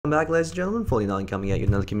Welcome back, ladies and gentlemen. 49 coming at you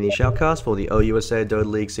another community shoutcast for the OUSA Dota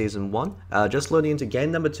League Season 1. Just loading into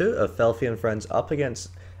game number 2 of Felffie and Friends up against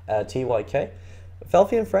TYK.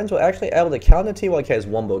 Felffie and Friends were actually able to counter TYK's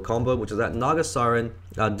wombo combo, which is that Naga Siren,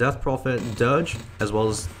 Death Prophet, Dirge, as well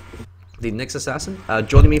as the Nyx Assassin.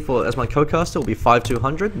 Joining me for as my co-caster will be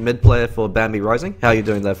 5200, mid player for Bambis Rising. How are you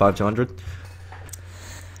doing there, 5200?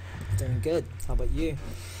 Doing good. How about you?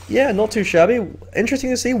 Yeah, not too shabby. Interesting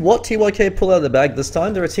to see what TYK pull out of the bag this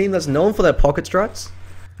time. They're a team that's known for their pocket strats.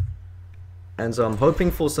 And so I'm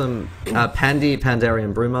hoping for some Pandy,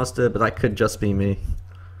 Pandarian, Brewmaster, but that could just be me.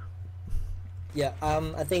 Yeah,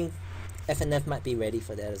 I think FnF might be ready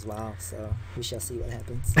for that as well, so we shall see what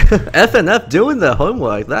happens. FnF doing their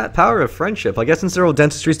homework. That power of friendship. I guess since they're all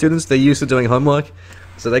dentistry students, they're used to doing homework.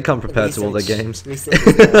 So they come prepared to all their games.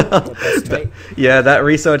 Yeah, that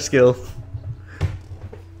research skill.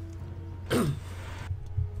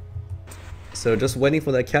 So just waiting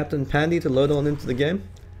for their captain Pandy to load on into the game.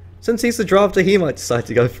 Since he's the drafter, he might decide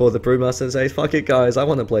to go for the Brewmaster and say, fuck it guys, I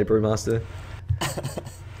want to play Brewmaster.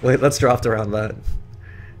 Wait, let's draft around that.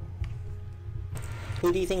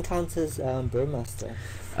 Who do you think counts as Brewmaster?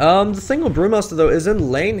 The thing with Brewmaster though is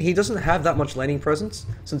in lane, he doesn't have that much laning presence.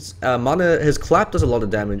 Since his clap does a lot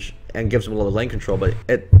of damage and gives him a lot of lane control, but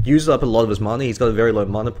it uses up a lot of his mana. He's got a very low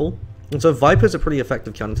mana pool. And so Viper's a pretty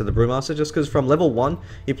effective counter to the Brewmaster, just because from level 1,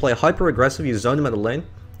 you play hyper aggressive, you zone him at the lane,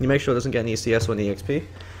 you make sure it doesn't get any CS or any XP,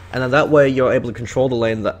 and then that way you're able to control the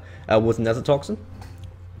lane that, with Nether Toxin.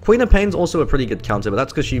 Queen of Pain's also a pretty good counter, but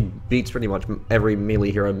that's because she beats pretty much every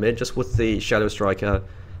melee hero mid, just with the Shadow Strike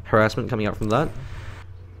harassment coming out from that.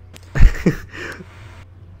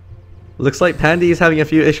 Looks like Pandy is having a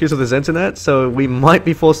few issues with his internet, so we might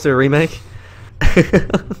be forced to remake.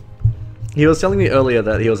 He was telling me earlier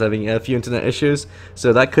that he was having a few internet issues,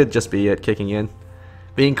 so that could just be it kicking in.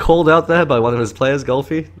 Being called out there by one of his players,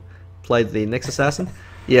 Golfy, played the Nyx Assassin.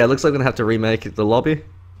 Yeah, it looks like we're going to have to remake the lobby.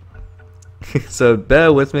 So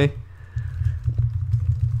bear with me.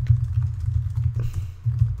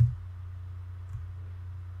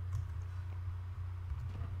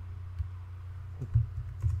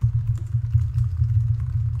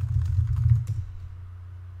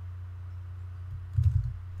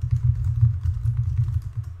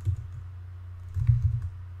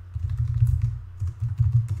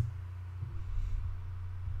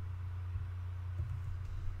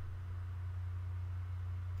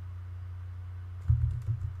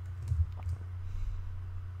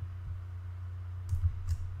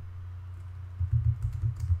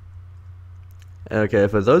 Okay,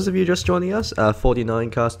 for those of you just joining us,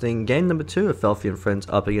 49 casting game number 2 of Felffie and Friends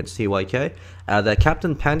up against TYK. Their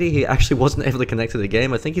captain Pandy, he actually wasn't able to connect to the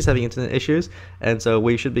game. I think he's having internet issues, and so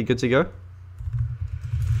we should be good to go.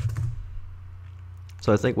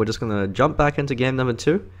 So I think we're just going to jump back into game number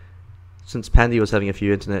 2, since Pandy was having a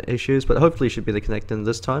few internet issues, but hopefully he should be able to connect in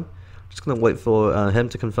this time. Just going to wait for him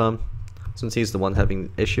to confirm, since he's the one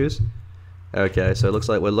having issues. Okay, so it looks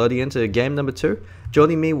like we're loading into game number 2.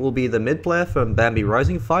 Joining me will be the mid player from Bambis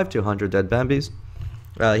Rising, 5200 dead Bambis.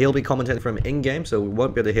 He'll be commentating from in-game, so we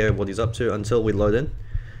won't be able to hear what he's up to until we load in.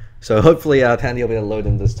 So hopefully Pandy will be able to load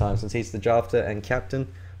in this time, since he's the drafter and captain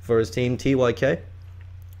for his team TYK.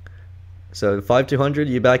 So 5200,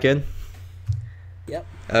 you back in? Yep.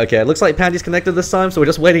 Okay, it looks like Pandy's connected this time, so we're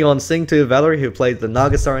just waiting on Sing to Valerie, who played the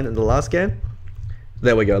Naga Siren in the last game.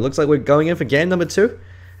 There we go, looks like we're going in for game number 2.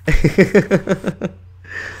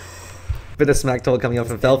 Bit of smack talk coming up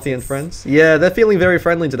from Felffie and Friends. Yeah, they're feeling very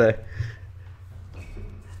friendly today.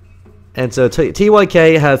 And so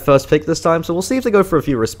TYK have first pick this time, so we'll see if they go for a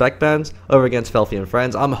few respect bans over against Felffie and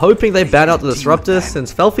Friends. I'm hoping they ban out the Disruptor,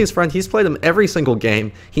 since Felffie's friend, he's played him every single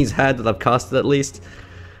game he's had that I've casted at least.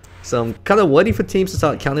 So I'm kind of waiting for teams to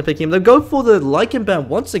start counterpicking him. They'll go for the Lycan ban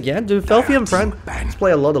once again. Do Felffie and Friends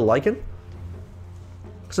play a lot of Lycan?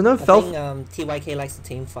 So no, I think TYK likes the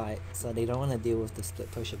team fight, so they don't want to deal with the split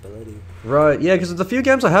push ability. Right, yeah, because the few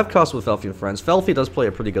games I have cast with Felffie and Friends, Felffie does play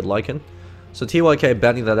a pretty good Lycan. So TYK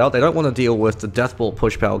banning that out. They don't want to deal with the Death Ball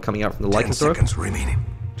push power coming out from the Lycan throw.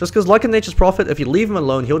 Just because Lycan Nature's Prophet, if you leave him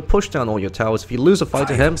alone, he'll push down all your towers. If you lose a fight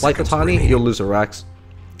to him, like Katani, you'll lose a Rax.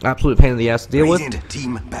 Absolute pain in the ass to deal with.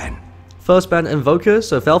 Team ban. First ban Invoker,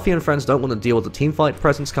 so Felffie and Friends don't want to deal with the team fight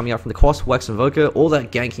presence coming out from the Quas Wex Invoker, or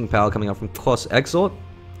that ganking power coming out from Quas Exort.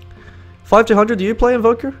 5200, do you play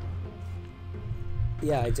Invoker?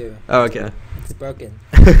 Yeah, I do. Oh, okay. It's broken.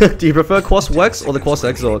 Do you prefer Quas Wex or the Quas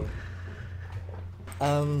Exort?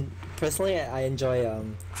 Personally, I enjoy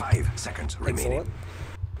 5 seconds remaining.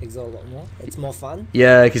 Exort a lot more. It's more fun.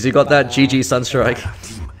 Yeah, because you got that GG Sunstrike.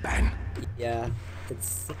 Team ban. Yeah,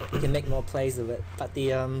 you can make more plays of it. But the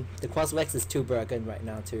Crosswex is too broken right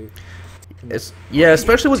now too. Yeah,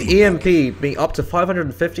 especially with EMP being up to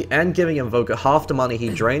 550 and giving Invoker half the money he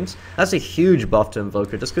drains. That's a huge buff to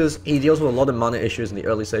Invoker, just because he deals with a lot of mana issues in the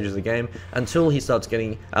early stages of the game until he starts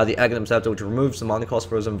getting the Aghanim Scepter, which removes the mana cost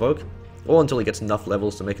for his Invoke, or until he gets enough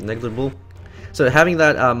levels to make it negligible. So having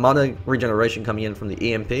that mana regeneration coming in from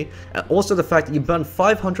the EMP, and also the fact that you burn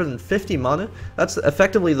 550 mana, that's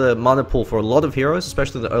effectively the mana pool for a lot of heroes,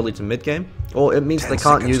 especially in the early to mid game, or it means they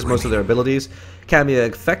can't use most of their abilities. Can be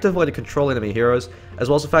an effective way to control enemy heroes, as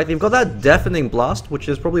well as the fact that you've got that Deafening Blast, which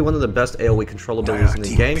is probably one of the best AoE control abilities in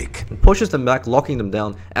the game. It pushes them back, locking them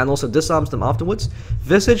down, and also disarms them afterwards.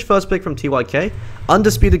 Visage, first pick from TYK.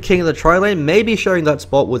 Undisputed King of the Tri-Lane, maybe sharing that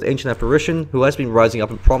spot with Ancient Apparition, who has been rising up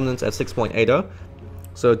in prominence at 6.80.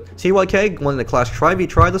 So TYK wanting to clash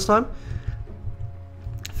Tri-v-Tri this time,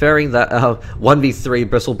 fearing that 1v3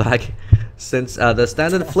 Bristleback, since the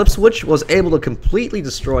standard flip switch was able to completely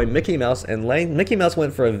destroy Mickey Mouse and lane. Mickey Mouse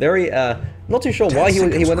went for a very, not too sure why he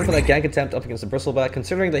went in for that gank attempt up against the Bristleback,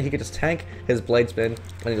 considering that he could just tank his blade spin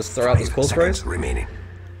and just throw out his cool sprays.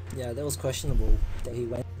 Yeah, that was questionable that he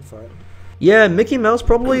went for it. Yeah, Mickey Mouse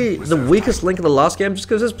probably the weakest link in the last game, just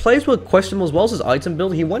because his plays were questionable as well as his item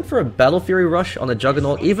build. He went for a Battle Fury rush on the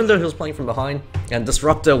Juggernaut, even though he was playing from behind. And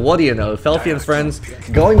Disruptor, what do you know? Felffie and friends,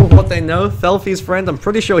 going with what they know. Felffie's friend, I'm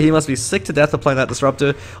pretty sure he must be sick to death of playing that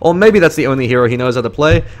Disruptor. Or maybe that's the only hero he knows how to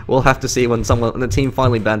play. We'll have to see when someone on the team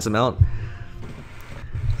finally bans him out.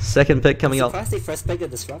 Second pick coming up. Surprised they first picked a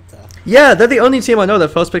Disruptor. Yeah, they're the only team I know that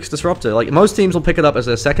first picks Disruptor. Like, most teams will pick it up as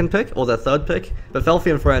their second pick or their third pick. But Felffie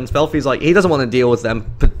and friends, Felffie's like, he doesn't want to deal with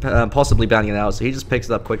them possibly banning it out, so he just picks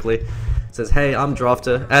it up quickly. Says, hey, I'm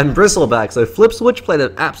Drafter. And Bristleback. So Flip Switch played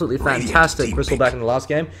an absolutely fantastic Bristleback in the last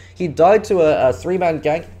game. He died to a 3-man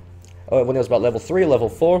gank when he was about level 3 or level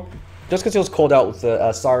 4. Just because he was called out with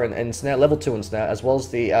the Siren and Snare, level 2 and Snare, as well as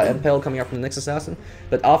the Impale coming out from the Nyx Assassin.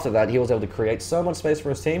 But after that, he was able to create so much space for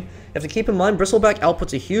his team. You have to keep in mind, Bristleback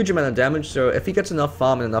outputs a huge amount of damage, so if he gets enough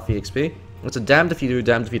farm and enough EXP, it's a damned if you do,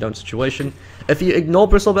 damned if you don't situation. If you ignore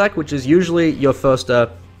Bristleback, which is usually your first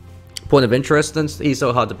point of interest, since he's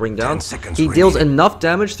so hard to bring down, he deals enough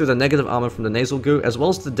damage through the negative armor from the Nasal Goo, as well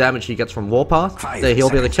as the damage he gets from Warpath, that he'll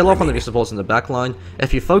be able to kill off one of your supports in the backline.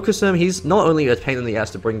 If you focus him, he's not only a pain in the ass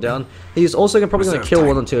to bring down, he's also probably going to kill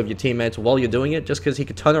one or two of your teammates while you're doing it, just because he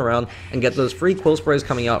could turn around and get those free quill sprays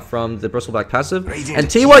coming out from the Bristleback passive. And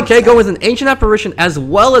TYK going with an Ancient Apparition as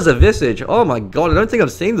well as a Visage. Oh my god, I don't think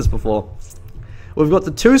I've seen this before. We've got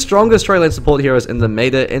the two strongest trade lane support heroes in the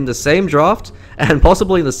meta in the same draft, and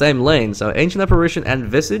possibly in the same lane, so Ancient Apparition and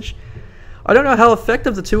Visage. I don't know how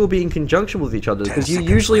effective the two will be in conjunction with each other, because you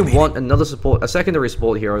usually want another support, a secondary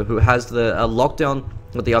support hero who has the lockdown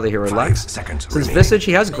that the other hero lacks. Since Visage,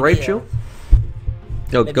 he has Grave Shield.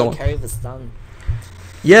 Oh, go on. Carry the stun.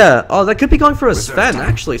 Yeah, oh, that could be going for a Sven,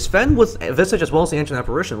 actually. Sven with Visage as well as the Ancient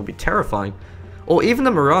Apparition would be terrifying. Or even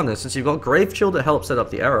the Mirana, since you've got Grave Shield to help set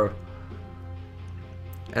up the arrow.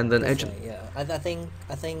 And then Ancient... Yeah, I think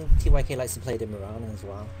TYK likes to play the Mirana as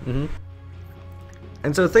well.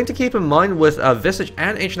 And so the thing to keep in mind with Visage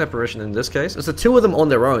and Ancient Apparition in this case is the two of them on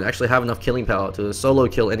their own actually have enough killing power to solo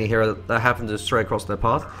kill any hero that happens to stray across their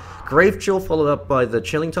path. Grave Chill followed up by the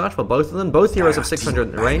Chilling Touch for both of them. Both heroes have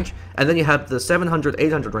 600 in range, and then you have the 700,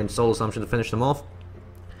 800 range Soul Assumption to finish them off.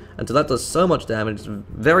 And so that does so much damage. It's a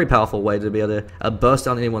very powerful way to be able to burst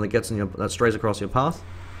down anyone that gets in your that strays across your path.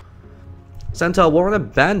 Centaur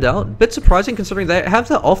Warrunner banned out. Bit surprising considering they have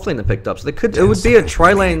their offlaner picked up, so they could it would be a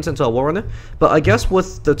tri-lane Centaur Warrunner. But I guess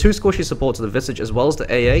with the two squishy supports of the Visage as well as the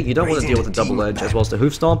AA, you don't want to deal with the double edge as well as the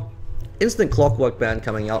Hoof Stomp. Instant Clockwork ban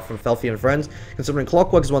coming out from Felffie and friends, considering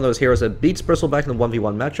Clockwork is one of those heroes that beats Bristleback in a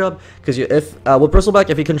 1v1 matchup, because with Bristleback,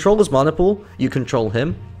 if you control his mana pool, you control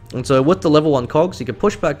him. And so with the level 1 cogs, you can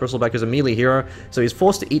push back Bristleback as a melee hero, so he's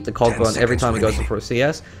forced to eat the cog burn every time he goes for a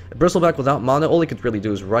CS. Bristleback without mana, all he could really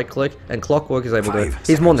do is right click, and Clockwork is able to,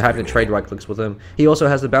 he's more than happy to trade right clicks with him. He also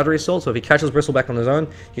has the Battery Assault, so if he catches Bristleback on his own,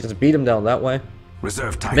 he can just beat him down that way.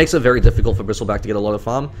 Makes it very difficult for Bristleback to get a lot of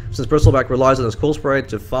farm, since Bristleback relies on his Cool Spray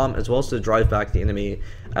to farm as well as to drive back the enemy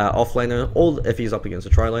offlaner, or if he's up against a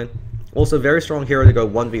tri-lane. Also very strong hero to go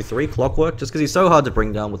 1v3, Clockwork, just because he's so hard to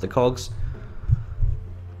bring down with the cogs.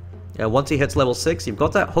 Yeah, once he hits level 6, you've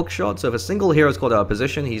got that hook shot, so if a single hero is called out of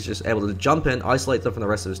position, he's just able to jump in, isolate them from the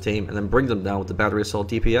rest of his team, and then bring them down with the Battery Assault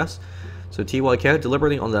DPS. So TYK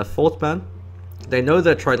deliberating on their 4th ban. They know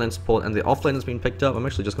their tri-lane support and the offlane has been picked up. I'm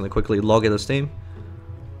actually just going to quickly log in as team.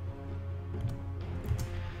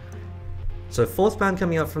 So 4th ban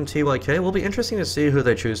coming out from TYK. Will be interesting to see who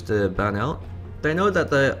they choose to ban out. they know that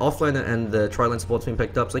the offlaner and the tri-lane support's been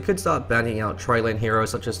picked up, so they could start banning out tri-lane heroes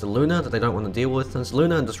such as the Luna that they don't want to deal with, since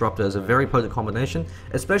Luna and Disruptor is a very potent combination,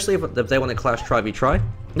 especially if they want to clash tri-v-tri.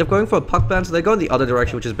 They're going for a Puck ban, so they're going the other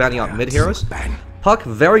direction, which is banning out mid heroes. Puck,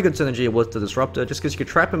 very good synergy with the Disruptor, just because you could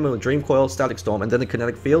trap him with Dream Coil, Static Storm, and then the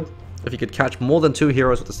Kinetic Field. If you could catch more than 2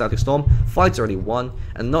 heroes with the Static Storm, fight's already won.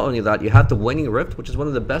 And not only that, you have the Waning Rift, which is one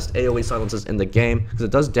of the best AoE silencers in the game, because it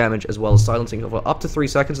does damage as well as silencing for up to 3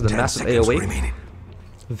 seconds in the massive AoE. Remaining.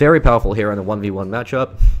 Very powerful hero in a 1v1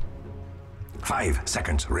 matchup. 5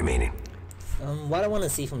 seconds remaining. What I want to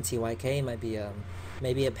see from TYK might be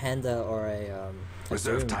maybe a Panda or a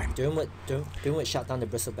Reserve Doom. time. Doom would shut down the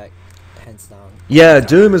Bristleback, hands down. Yeah,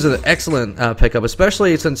 Doom is an excellent pickup,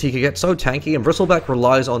 especially since he can get so tanky, and Bristleback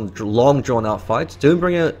relies on long drawn-out fights.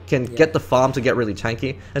 Doombringer can get the farm to get really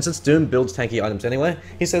tanky, and since Doom builds tanky items anyway,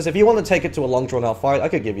 he says, if you want to take it to a long drawn-out fight, I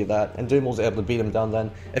could give you that, and Doom was able to beat him down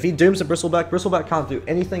then. If he dooms a Bristleback, Bristleback can't do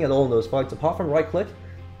anything at all in those fights, apart from right-click,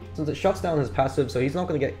 since it shuts down his passive, so he's not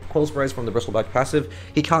going to get Quill Sprays from the Bristleback passive.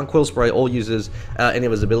 He can't Quill Spray or uses any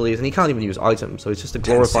of his abilities, and he can't even use items, so he's just a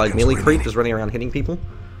glorified melee creep just running around hitting people.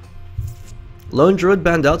 Lone Druid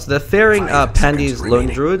banned out, so they're fearing Pandy's Lone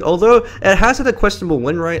Druid, although it has had a questionable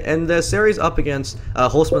win rate, and their series up against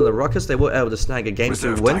Horseman of the Ruckus, they were able to snag a game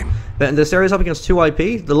 2 win. But in their series up against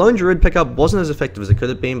 2IP, the Lone Druid pickup wasn't as effective as it could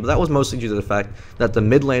have been, but that was mostly due to the fact that the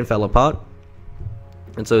mid lane fell apart.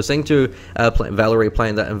 And so seeing to Valerie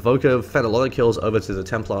playing that Invoker fed a lot of kills over to the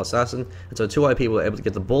Templar Assassin, and so 2IP were able to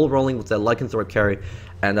get the ball rolling with their Lycanthrope carry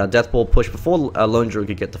and Deathball push before Lone Druid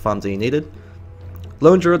could get the farms that he needed.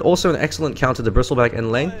 Lone Druid also an excellent counter to Bristleback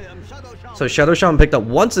in lane. So Shadow Shaman picked up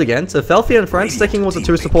once again, so Felffie and friends sticking with the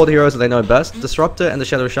 2 support heroes that they know best, Disruptor and the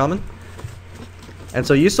Shadow Shaman. And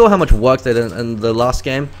so you saw how much work they did in the last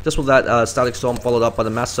game, just with that Static Storm followed up by the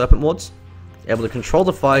Mass Serpent Wards. Able to control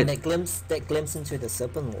the fight. And that glimpse into the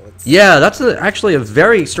Serpent Wards. Yeah, that's actually a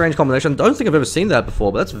very strange combination. I don't think I've ever seen that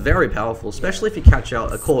before, but that's very powerful, especially if you catch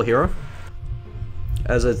out a core hero.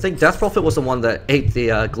 As I think Death Prophet was the one that ate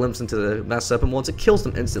the glimpse into the Mass Serpent Wards. It kills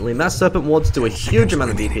them instantly. Mass Serpent Wards do a huge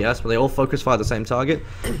amount of DPS, but they all focus fire the same target.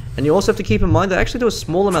 And you also have to keep in mind they actually do a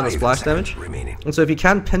small amount of splash damage. And so if you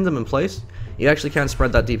can pin them in place, you actually can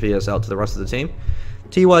spread that DPS out to the rest of the team.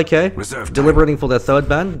 TYK, deliberating for their 3rd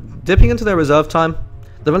ban, dipping into their reserve time.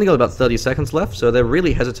 They've only got about 30 seconds left, so they're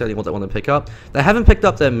really hesitating what they want to pick up. They haven't picked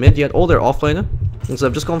up their mid yet, or their offlaner, and so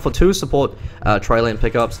they've just gone for 2 support tri-lane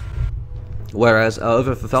pickups. Whereas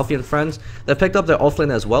over for Felffie and friends, they've picked up their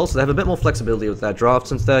offlaner as well, so they have a bit more flexibility with their draft.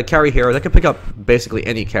 Since they're carry hero, they can pick up basically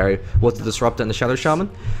any carry with the Disruptor and the Shadow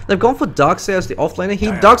Shaman. They've gone for Darkseer as the offlaner.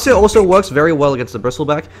 Darkseer also works very well against the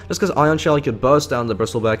Bristleback, just because Ion Shell, he could burst down the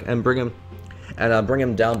Bristleback and bring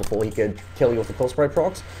him down before he could kill you with the Quill Spray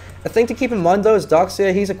procs. A thing to keep in mind though is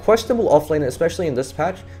Darkseer, he's a questionable offlaner, especially in this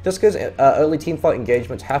patch, just because early teamfight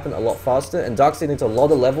engagements happen a lot faster, and Darkseer needs a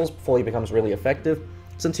lot of levels before he becomes really effective.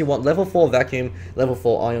 Since you want level 4 Vacuum, level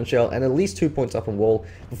 4 Ion Shell, and at least 2 points up on wall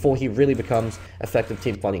before he really becomes effective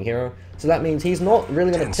teamfighting hero. So that means he's not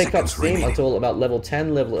really going to pick up steam until about level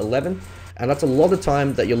 10, level 11, and that's a lot of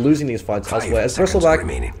time that you're losing these fights elsewhere. As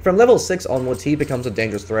Bristleback, from level 6 onwards, he becomes a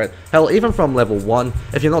dangerous threat. Hell, even from level 1,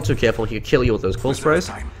 if you're not too careful, he could kill you with those Quill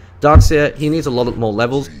Sprays. Darkseer, he needs a lot more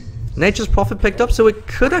levels. Nature's Prophet picked up, so it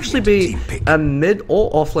could actually be a mid or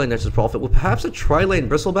offlane Nature's Prophet with perhaps a tri-lane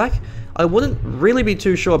Bristleback. I wouldn't really be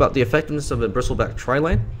too sure about the effectiveness of a Bristleback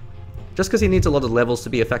tri-lane, just because he needs a lot of levels to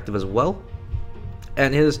be effective as well.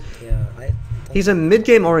 And he's a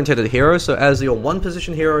mid-game oriented hero, so as your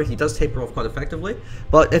 1-position hero, he does taper off quite effectively.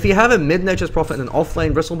 But if you have a mid Nature's Prophet and an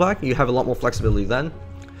offlane Bristleback, you have a lot more flexibility then.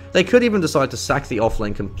 They could even decide to sack the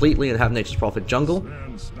offlane completely and have Nature's Prophet jungle.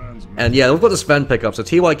 And yeah, we've got the Sven pickup, so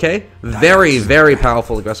TYK, very, very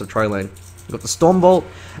powerful aggressive tri-lane. We've got the Stormbolt,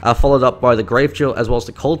 followed up by the Grave Chill, as well as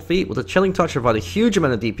the Cold Feet, with a Chilling Touch provide a huge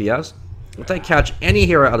amount of DPS. If they catch any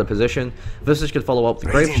hero out of position, Visage could follow up with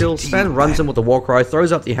the Grave Chill, Sven runs in with the Warcry,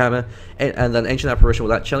 throws out the Hammer, and then Ancient Apparition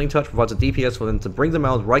with that Chilling Touch provides a DPS for them to bring them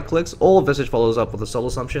out with right clicks, or Visage follows up with a Soul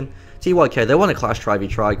Assumption. TYK, they want to clash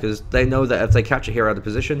tri-v-tri, because they know that if they catch a hero out of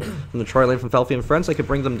position from the tri-lane from Felffie and friends, they could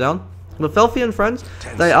bring them down. But Felffie and friends,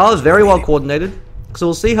 they are very well coordinated, so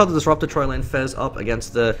we'll see how the Disruptor tri-lane fares up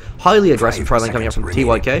against the highly aggressive tri-lane coming up from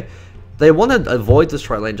TYK. They want to avoid this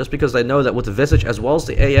tri-lane just because they know that with the Visage as well as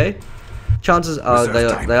the AA, chances are they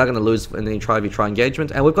are going to lose in the tri-v-tri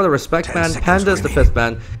engagement. And we've got a respect ban. Panda's the 5th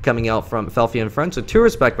ban coming out from Felffie and friends, so 2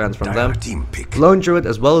 respect bans from them. Lone Druid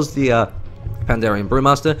as well as the Pandarian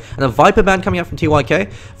Brewmaster, and a Viper ban coming out from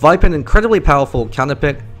TYK. Viper, an incredibly powerful counter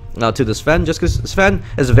pick. to the Sven, just because Sven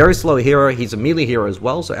is a very slow hero. He's a melee hero as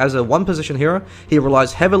well, so as a one-position hero, he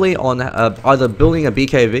relies heavily on either building a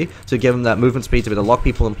BKB to give him that movement speed to be able to lock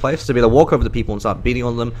people in place, to be able to walk over the people and start beating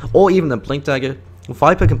on them, or even a blink dagger.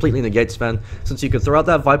 Viper completely negates Sven, since you could throw out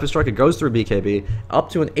that Viper strike, it goes through BKB, up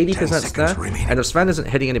to an 80% snare, and if Sven isn't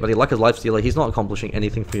hitting anybody like a lifestealer, he's not accomplishing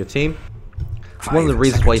anything for your team. It's one of the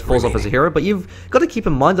reasons why he falls off as a hero, but you've got to keep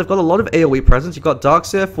in mind they've got a lot of AoE presence. You've got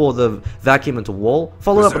Darkseer for the vacuum into wall,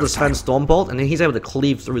 followed up with the Sven Stormbolt, and then he's able to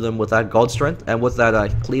cleave through them with that God Strength, and with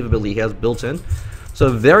that cleave ability he has built in. So a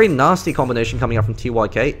very nasty combination coming up from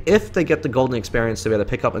TYK, if they get the golden experience to be able to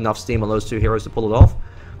pick up enough steam on those two heroes to pull it off.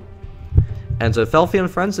 And so Felffie and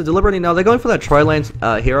friends are deliberately now, they're going for that tri-lane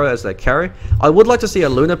hero as their carry. I would like to see a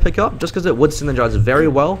Luna pick up, just because it would synergize very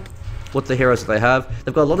well with the heroes that they have.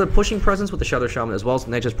 They've got a lot of pushing presence with the Shadow Shaman as well as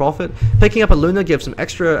Nature's Prophet. Picking up a Luna gives some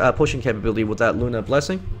extra pushing capability with that Luna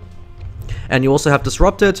Blessing. And you also have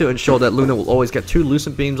Disruptor to ensure that Luna will always get 2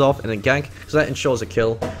 Lucent Beams off in a gank, so that ensures a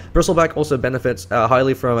kill. Bristleback also benefits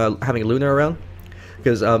highly from having Luna around,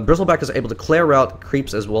 because Bristleback is able to clear out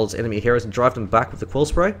creeps as well as enemy heroes and drive them back with the Quill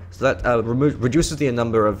Spray, so that reduces the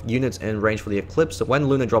number of units in range for the Eclipse, so when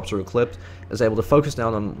Luna drops her Eclipse, is able to focus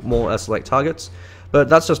down on more select targets. But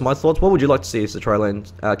that's just my thoughts. What would you like to see as the tri-lane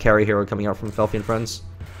carry hero coming out from Felffie and friends?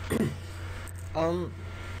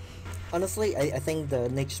 Honestly, I think the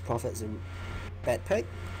Nature's Prophet is a bad pick.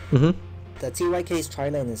 The TYK's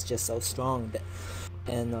tri-lane is just so strong,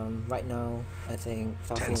 and right now I think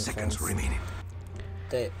Felffie and friends, remaining.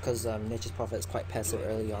 Because Nature's Prophet is quite passive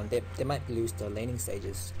early on, they might lose the laning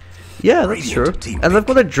stages. Yeah, that's true. And they've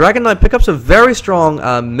got a Dragon Knight pickups, a very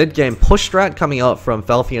strong mid-game push strat coming out from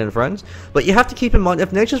Felffie and friends. But you have to keep in mind,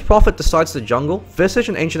 if Nature's Prophet decides to jungle, Visage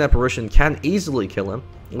and Ancient Apparition can easily kill him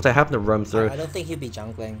if they happen to roam through. I don't think he'll be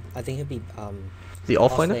jungling. I think he'll be the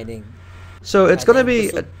offlaner? offlaning. So it's going to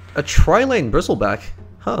be a tri-lane Bristleback.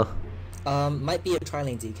 Huh. Might be a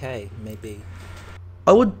tri-lane DK, maybe.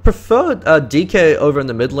 I would prefer DK over in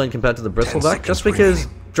the mid lane compared to the Bristleback, just because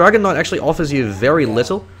Dragon Knight actually offers you very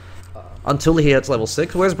little until he hits level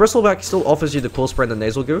 6, whereas Bristleback still offers you the Quill Spray and the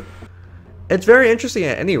Nasal Goo. It's very interesting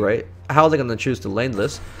at any rate how they're going to choose to lane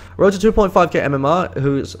this. Road to 2.5k MMR,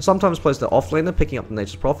 who sometimes plays the offlaner, picking up the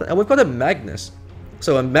Nature's Prophet, and we've got a Magnus.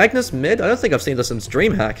 So a Magnus mid, I don't think I've seen this since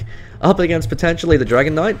DreamHack, up against potentially the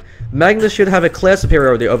Dragon Knight. Magnus should have a clear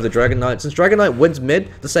superiority over the Dragon Knight, since Dragon Knight wins mid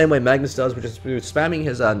the same way Magnus does, which is through spamming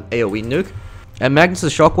his AoE nuke. And Magnus'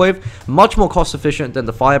 Shockwave, much more cost efficient than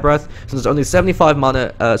the Fire Breath, since it's only 75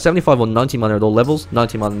 mana, 75 or 90 mana at all levels,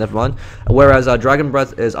 90 mana, never mind. Whereas Dragon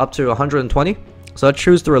Breath is up to 120. So it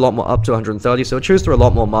chews through a lot more, up to 130, so it chews through a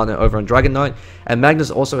lot more mana over on Dragon Knight. And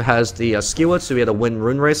Magnus also has the skewer to be able to win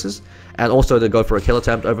rune races, and also to go for a kill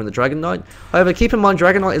attempt over in the Dragon Knight. However, keep in mind,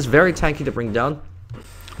 Dragon Knight is very tanky to bring down.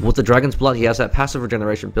 With the Dragon's Blood, he has that passive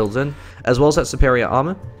regeneration built in, as well as that superior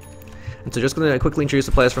armor. And so just going to quickly introduce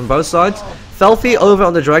the players from both sides. Felffie over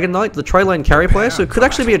on the Dragon Knight, the tri-lane carry player, so it could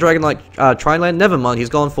actually be a Dragon Knight tri-lane. Never mind, he's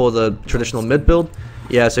gone for the traditional mid build.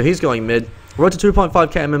 Yeah, so he's going mid. Road to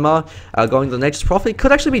 2.5k MMR, going to the Nature's Prophet.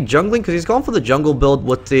 Could actually be jungling, because he's gone for the jungle build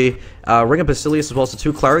with the Ring of Basilius as well as the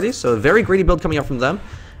 2 Clarities. So a very greedy build coming up from them.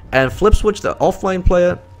 And Flip Switch, the offlane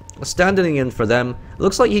player, standing in for them. It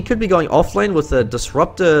looks like he could be going offlane with the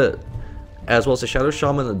Disruptor as well as the Shadow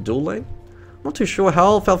Shaman in the dual lane. I'm not too sure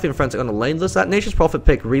how Felffie and friends are going to lane this. That Nature's Prophet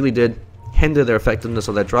pick really did hinder their effectiveness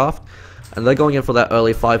of their draft. And they're going in for that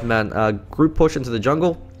early 5-man group push into the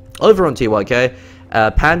jungle. Over on TYK,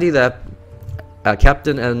 Pandy, their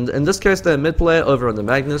captain, and in this case the mid player over on the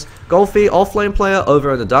Magnus. Golfie, offlane player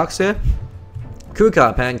over on the Darkseer.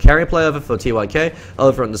 Kukarpan, carry player over for TYK,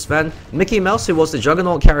 over on the Sven. Mickey Mouse, who was the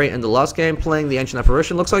Juggernaut carry in the last game, playing the Ancient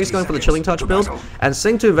Apparition. Looks like he's going for the Chilling Touch build. And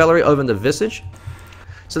Sing2 Valerie over in the Visage.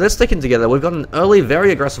 So they're sticking together. We've got an early,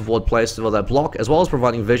 very aggressive ward placed for that block, as well as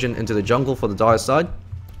providing vision into the jungle for the Dire side.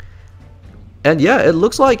 And yeah, it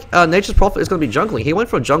looks like Nature's Prophet is going to be jungling. He went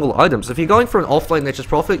for jungle items. If you're going for an offlane Nature's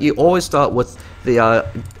Prophet, you always start with the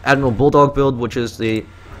Admiral Bulldog build, which is the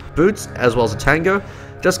boots, as well as a Tango.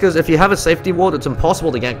 Just because if you have a safety ward, it's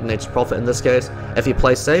impossible to gank the Nature's Prophet in this case, if you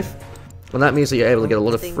play safe. And that means that you're able to get a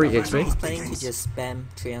lot of free XP. He's planning to just spam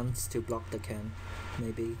Treants to block the can,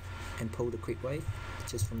 maybe, and pull the creep wave,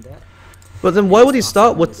 just from that. But then why would he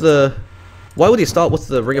start with the... Why would he start with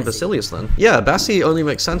the Ring of Basilius then? Yeah, Bassi only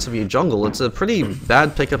makes sense if you jungle. It's a pretty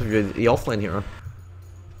bad pickup if you're the offlane hero.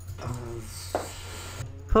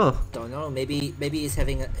 Huh. Don't know. Maybe he's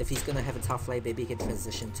having if he's gonna have a tough lane, maybe he can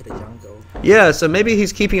transition to the jungle. Yeah, so maybe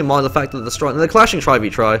he's keeping in mind the fact that the clashing try.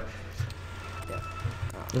 Yeah.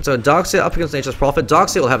 And so Darkseer up against Nature's Prophet.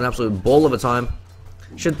 Darkseer will have an absolute ball of a time.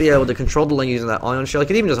 should be able to control the lane using that Ion Shell. He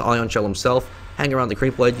could even just Ion Shell himself, hang around the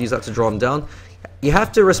creep blade, use that to draw him down. You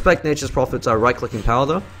have to respect Nature's Prophet's right-clicking power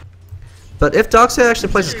though. But if Darkseer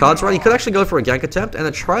actually plays his cards right, he could actually go for a gank attempt and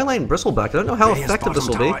a tri-lane Bristleback. I don't know how effective this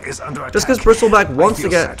will be. Just because Bristleback wants to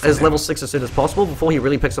get his level 6 as soon as possible before he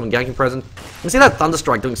really picks up a ganking present. You see that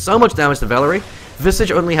Thunderstrike doing so much damage to Valerie.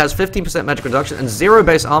 Visage only has 15% magic reduction and 0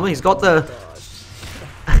 base armor. He's got the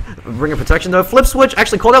Ring of Protection though. Flip Switch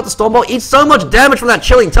actually called out the Stormbolt. Eats so much damage from that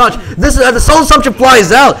Chilling Touch. This is the Soul Assumption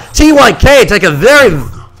flies out. TYK take a very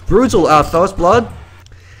brutal first blood.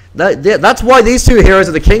 That's why these two heroes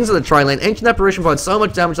are the kings of the tri-lane. Ancient Apparition provides so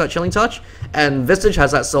much damage to that Chilling Touch, and Visage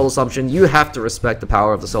has that Soul Assumption. You have to respect the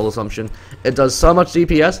power of the Soul Assumption. It does so much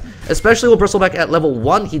DPS, especially with Bristleback at level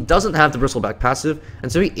 1. He doesn't have the Bristleback passive,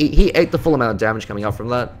 and so he ate the full amount of damage coming out from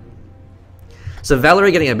that. So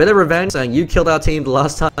Valerie getting a bit of revenge, saying you killed our team the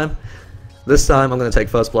last time. This time I'm going to take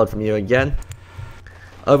first blood from you again.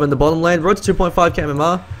 Over in the bottom lane, road to 2.5k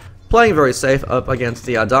MMR. Playing very safe up against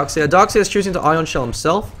the Darkseer. Darkseer is choosing to Ion Shell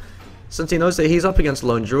himself, since he knows that he's up against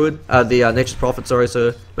Lone Druid, Nature's Prophet, sorry,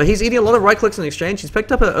 but he's eating a lot of right clicks in exchange. He's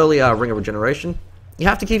picked up an early Ring of Regeneration. You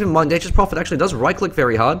have to keep in mind, Nature's Prophet actually does right click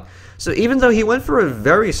very hard, so even though he went for a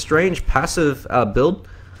very strange passive build,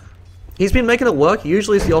 he's been making it work.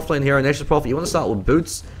 Usually it's the offlane hero, Nature's Prophet, you want to start with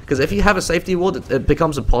boots, because if you have a safety ward, it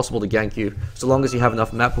becomes impossible to gank you, so long as you have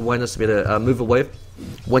enough map awareness to be able to move away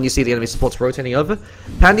when you see the enemy supports rotating over.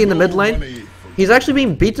 Pandy in the mid lane. He's actually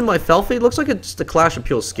being beaten by Felffie. It looks like it's just a clash of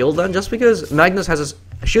pure skill then, just because Magnus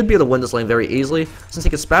should be able to win this lane very easily, since he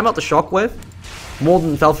can spam out the Shockwave more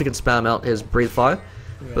than Felffie can spam out his Breathe Fire.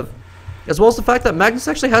 Yeah. But, as well as the fact that Magnus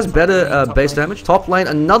actually has better base damage. Top lane,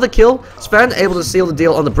 another kill. Sven able to seal the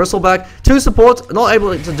deal on the Bristleback. 2 supports, not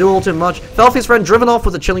able to do all too much. Felffie's friend driven off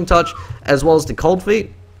with the Chilling Touch, as well as the Cold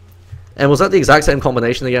Feet. And was that the exact same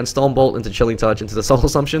combination again? Stormbolt into Chilling Touch into the Soul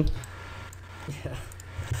Assumption? Yeah.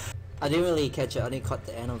 I didn't really catch it, I only caught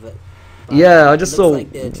the end of it. Yeah, I just saw...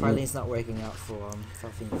 Looks like the tri-lane's not working out for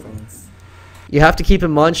Felffie and friends. You have to keep in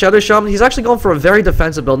mind, Shadow Shaman, he's actually gone for a very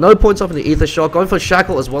defensive build. No points off in the Ether Shock, going for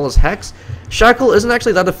Shackle as well as Hex. Shackle isn't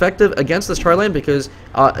actually that effective against this tri-lane because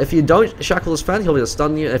if you don't Shackle his fan, he'll be able to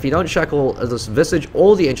stun you. If you don't Shackle this Visage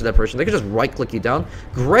or the Ancient Apparition, they can just right-click you down.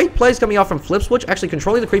 Great plays coming out from Flip Switch, actually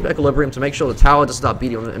controlling the creep equilibrium to make sure the tower does not beat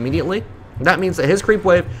you immediately. That means that his creep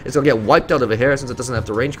wave is going to get wiped out over here since it doesn't have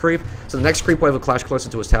the range creep. So the next creep wave will clash closer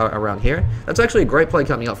to his tower around here. That's actually a great play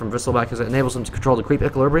coming out from Bristleback because it enables him to control the creep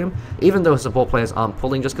equilibrium, even though his support players aren't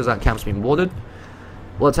pulling just because that camp's been warded.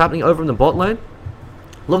 What's happening over in the bot lane?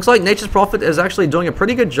 Looks like Nature's Prophet is actually doing a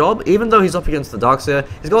pretty good job, even though he's up against the Darkseer.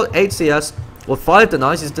 He's got 8 CS with 5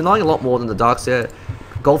 denies. He's denying a lot more than the Darkseer.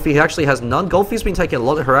 Golfie, he actually has none. Golfie's been taking a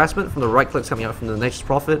lot of harassment from the right clicks coming out from the Nature's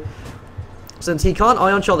Prophet. Since he can't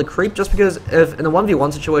Ion Shell the creep, just because if in a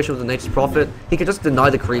 1v1 situation with the Nature's Prophet, he could just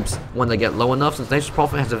deny the creeps when they get low enough, since Nature's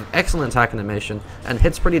Prophet has an excellent attack animation and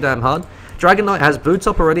hits pretty damn hard. Dragon Knight has boots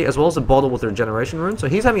up already, as well as a bottle with the regeneration rune, so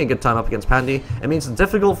he's having a good time up against Pandy. It means it's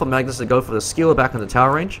difficult for Magnus to go for the skewer back on the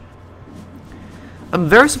tower range. I'm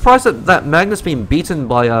very surprised that Magnus being beaten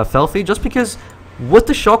by Felffie, just because with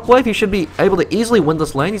the Shockwave, he should be able to easily win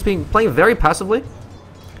this lane. He's been playing very passively.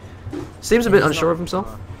 Seems a bit unsure of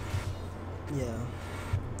himself. Yeah.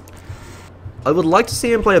 I would like to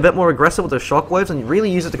see him play a bit more aggressive with those shockwaves and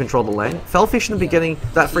really use it to control the lane. Felffie shouldn't be getting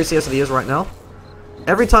that free CS that he is right now.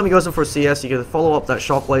 Every time he goes in for a CS, you can follow up that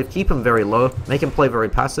shockwave, keep him very low, make him play very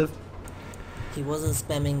passive. He wasn't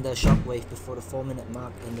spamming the shockwave before the 4-minute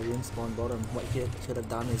mark and the rune spawn bottom. What he could have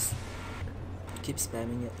done is keep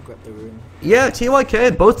spamming it to grab the rune. Yeah,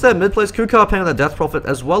 TYK, both their mid players, Kukar playing on the Death Prophet,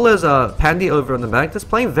 as well as Pandy over in the Magnus,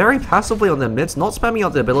 playing very passively on their mids, not spamming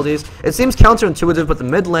out their abilities. It seems counterintuitive, but the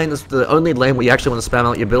mid lane is the only lane where you actually want to spam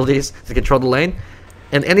out your abilities to control the lane.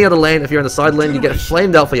 In any other lane, if you're in the side lane, you get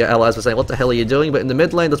flamed out for your allies for saying, what the hell are you doing? But in the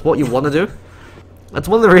mid lane, that's what you want to do. That's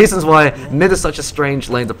one of the reasons why mid is such a strange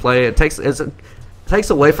lane to play. It takes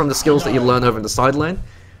away from the skills that you learn over in the side lane.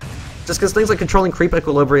 Just because things like controlling creep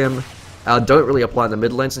equilibrium don't really apply in the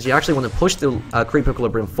mid lane, since you actually want to push the creep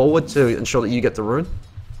equilibrium forward to ensure that you get the rune.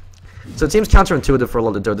 So it seems counterintuitive for a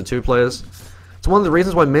lot of Dota 2 players. It's one of the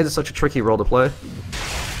reasons why mid is such a tricky role to play.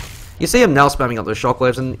 You see him now spamming out those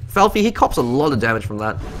shockwaves, and Felffie, he cops a lot of damage from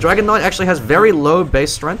that. Dragon Knight actually has very low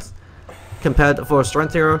base strength compared for a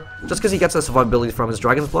strength hero, just because he gets that survivability from his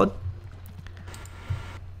Dragon's Blood.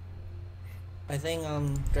 I think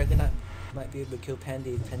Dragon Knight might be able to kill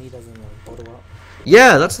Pandy if Pandy doesn't auto up.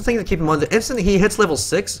 Yeah, that's the thing to keep in mind. The instant he hits level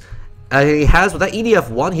 6, He has, with that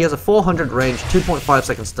EDF1, he has a 400 range, 2.5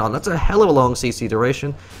 second stun. That's a hell of a long CC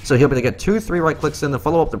duration. So he'll be able to get 2-3 right clicks in and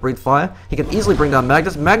follow up the Breathe Fire. He can easily bring down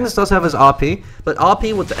Magnus. Magnus does have his RP, but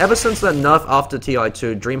RP, ever since that nerf after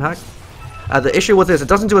TI2 Dreamhack, the issue with this, it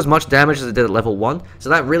doesn't do as much damage as it did at level 1, so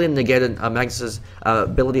that really negated Magnus's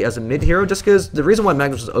ability as a mid hero, just because the reason why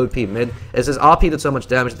Magnus was OP mid is his RP did so much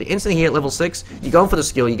damage. The instant he hit level 6, you go in for the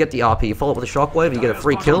skill, you get the RP, you follow up with a shockwave, you get a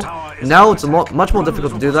free kill. Now it's much more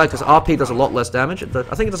difficult to do that, because RP does a lot less damage. I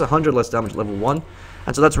think it does 100 less damage at level 1,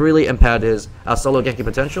 and so that's really impaired his solo ganking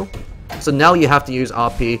potential. So now you have to use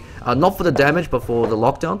RP, not for the damage, but for the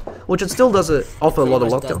lockdown, which it still does offer a lot of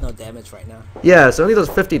lockdown. Does no damage right now. Yeah, so it only does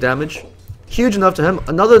 50 damage. Huge enough to him.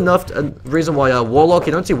 Another nerfed reason why Warlock,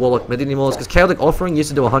 you don't see Warlock mid anymore, is because Chaotic Offering used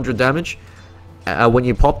to do 100 damage when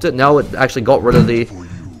you popped it. Now it actually got rid of the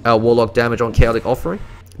Warlock damage on Chaotic Offering.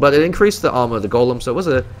 But it increased the armor of the Golem, so it was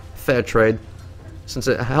a fair trade, since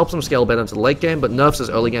it helps him scale better into the late game, but nerfs his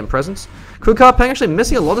early game presence. Krukar Peng actually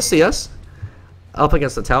missing a lot of CS up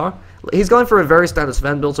against the tower. He's going for a very standard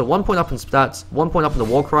Sven build, so 1 point up in stats, 1 point up in the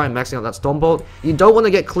Warcry, and maxing out that Stormbolt. You don't want to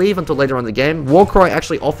get Cleave until later on in the game. Warcry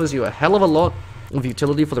actually offers you a hell of a lot of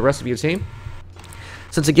utility for the rest of your team,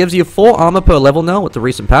 since it gives you 4 armor per level now with the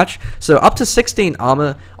recent patch, so up to 16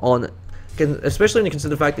 armor on, especially when you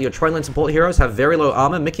consider the fact that your trade lane support heroes have very low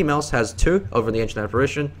armor. Mickey Mouse has 2 over the Ancient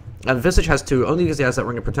Apparition, and Visage has 2, only because he has that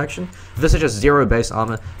Ring of Protection. Visage has 0 base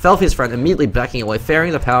armor. Felffie's friend immediately backing away,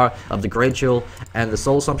 fearing the power of the Great Chill and the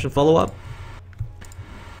Soul Assumption follow-up.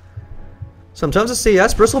 So in terms of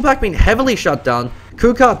CS, Bristleback being heavily shut down.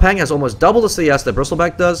 Krukar Peng has almost double the CS that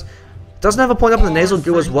Bristleback does. Doesn't have a point up in the Nasal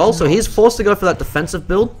Goo as well, so he's forced to go for that defensive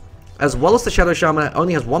build, as well as the Shadow Shaman that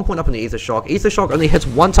only has 1 point up in the Ether Shock. Ether Shock only hits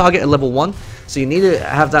 1 target at level 1, so you need to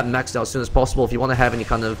have that maxed out as soon as possible if you want to have any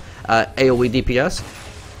kind of AoE DPS.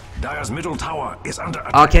 Dire's middle tower is under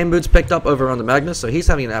attack. Arcane Boots picked up over on the Magnus, so he's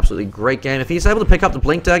having an absolutely great game. If he's able to pick up the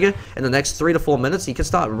Blink Dagger in the next 3 to 4 minutes, he can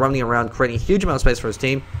start running around, creating a huge amount of space for his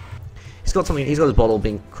team. He's got his bottle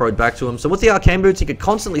being crowed back to him. So with the Arcane Boots, he could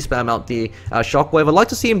constantly spam out the Shockwave. I'd like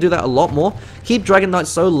to see him do that a lot more. Keep Dragon Knight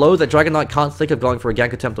so low that Dragon Knight can't think of going for a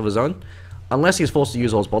gank attempt of his own, unless he's forced to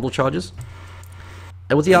use all his bottle charges.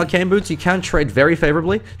 And with the Arcane Boots, you can trade very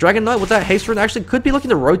favorably. Dragon Knight with that haste rune actually could be looking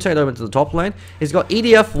to rotate over into the top lane. He's got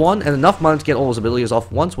EDF1 and enough mana to get all his abilities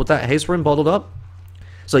off once with that haste rune bottled up.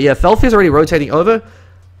 So yeah, Felffie's already rotating over.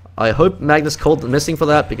 I hope Magnus called the missing for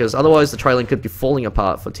that, because otherwise the trailing could be falling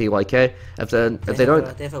apart for TYK if they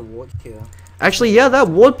don't. They have a ward here. Actually, yeah, that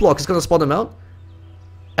ward block is going to spot him out.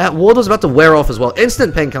 Ward was about to wear off as well.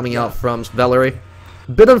 Instant ping coming out from Valerie.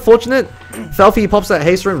 Bit unfortunate. Felffie pops that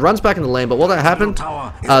haste rune, runs back in the lane, but what that happened?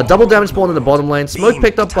 Double damage spawn in the bottom lane. Smoke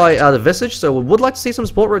picked up by the Visage, so we would like to see some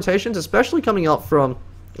support rotations, especially coming out from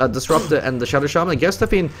Disruptor and the Shadow Shaman. I guess they've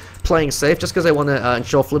been playing safe just because they want to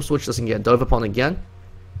ensure Flip Switch doesn't get dove upon again.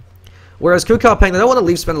 Whereas Krukar Peng, they don't want to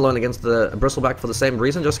leave Sven alone against the Bristleback for the same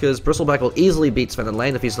reason, just because Bristleback will easily beat Sven in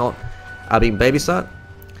lane if he's not being babysat.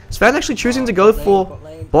 Sven actually choosing to go for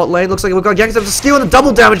bot lane. Looks like we've got Gangs to steal the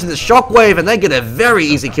double damage in the Shockwave, and they get a very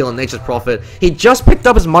easy kill in Nature's Prophet. He just picked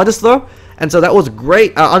up his Midas though, and so that was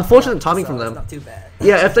great. Unfortunate timing from them. Not too bad.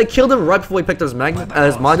 Yeah, if they killed him right before he picked up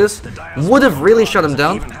his Midas, would have really shut him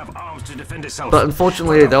down. But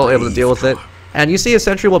unfortunately, they were able to deal with it. And you see a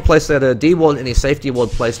Sentry Ward placed there, a D Ward and a Safety Ward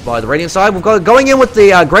placed by the Radiant side. We've got going in with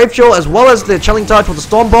the Grave Chill as well as the Chilling Touch with the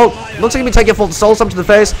Stormbolt. Looks like he'll be taking full Soul Assumption to the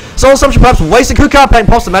face. Soul Assumption perhaps wasting. Krukar Peng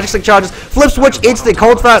pops the Magic Stick charges. Flip Switch eats the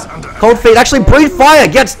Cold Feet. Actually, Breathe Fire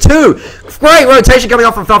gets 2. Great rotation coming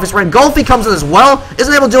off from Felffie's friend. Golfie comes in as well.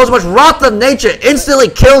 Isn't able to do as much. Wrath of Nature instantly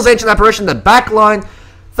kills Ancient Apparition in the back line.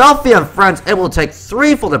 Felffie and friends able to take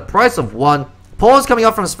 3 for the price of 1. Pause coming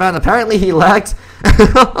up from Sven. Apparently he lagged.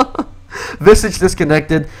 Visage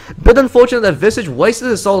disconnected. Bit unfortunate that Visage wasted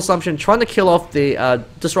his Soul Assumption trying to kill off the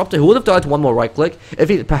Disruptor, who would have died to 1 more right click. If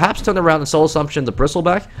he perhaps turned around and Soul Assumption the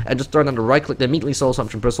Bristleback and just thrown under right click, they immediately Soul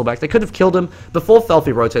Assumption Bristleback. They could have killed him before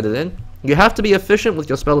Felffie rotated in. You have to be efficient with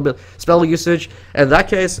your spell usage. In that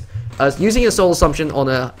case, using a Soul Assumption on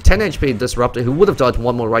a 10 HP Disruptor who would have died to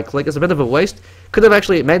 1 more right click is a bit of a waste. Could have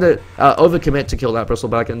actually made it overcommit to kill that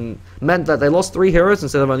Bristleback and meant that they lost 3 heroes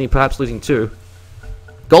instead of only perhaps losing 2.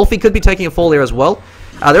 Golfie could be taking a fall here as well.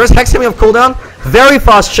 There is Hex coming off cooldown. Very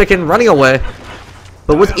fast chicken running away.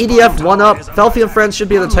 But with EDF 1 up, Felffie and friends should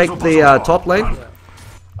be able to take the top lane.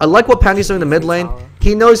 I like what Pandy's doing in the mid lane.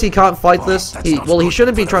 He knows he can't fight this. He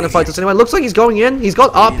shouldn't be trying to fight this anyway. Looks like he's going in. He's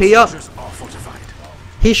got RP up.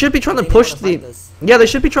 He should be trying to push the... Yeah, they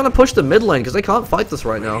should be trying to push the mid lane because they can't fight this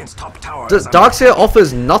right now. Darkseer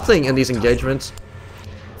offers nothing in these engagements.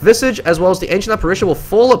 Visage as well as the Ancient Apparition will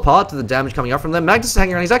fall apart to the damage coming out from them. Magnus is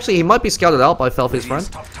hanging around. He might be scouted out by Felffie's friend.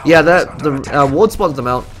 Yeah, the ward spotted them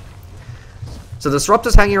out. So the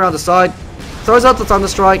Disruptor's hanging around the side. Throws out the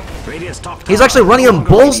Thunderstrike. He's actually running on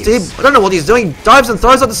balls deep. I don't know what he's doing. Dives and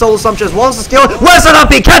throws out the Solar Assumption as well as the Skewer. Where's that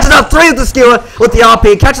RP? Catches out 3 with the Skewer with the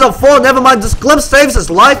RP. Catches out 4. Never mind. This Glimpse saves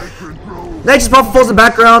his life. Nature's Prophet falls in the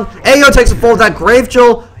background. AO takes a fall with that Grave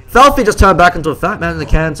Jewel. Felffie just turned back into a fat man in the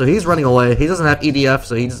can, so he's running away. He doesn't have EDF,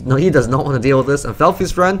 so he does not want to deal with this. And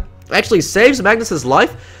Felffie's friend actually saves Magnus's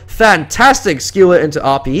life. Fantastic skewer into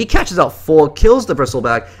RP. He catches out 4, kills the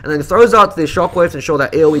Bristleback, and then throws out the Shockwaves to ensure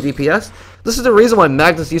that AoE DPS. This is the reason why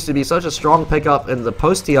Magnus used to be such a strong pickup in the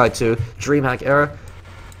post-TI2 DreamHack era.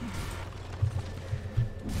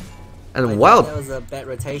 And wow, that was a bad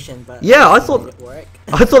rotation, but yeah, I thought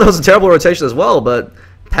it was a terrible rotation as well, but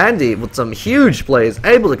Pandy, with some huge plays,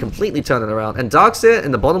 able to completely turn it around. And Darkseer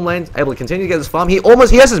in the bottom lane, able to continue to get his farm. He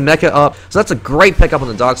has his mecha up, so that's a great pickup on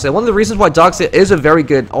the Darkseer. One of the reasons why Darkseer is a very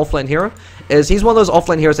good offlane hero is he's one of those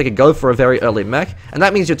offlane heroes that could go for a very early mech, and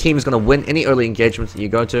that means your team is going to win any early engagements that you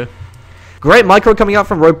go to. Great micro coming out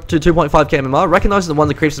from rope to 2.5k MMR, recognizes that one of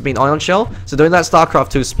the creeps has been Ion Shell, so doing that StarCraft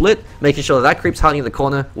 2 split, making sure that creep's hiding in the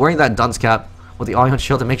corner, wearing that dunce cap with the Ion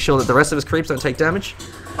Shield to make sure that the rest of his creeps don't take damage.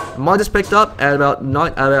 Midas picked up at about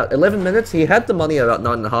 11 minutes. He had the money at about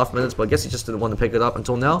 9.5 minutes, but I guess he just didn't want to pick it up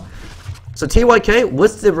until now. So TYK,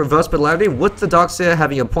 with the reverse polarity, with the Darkseer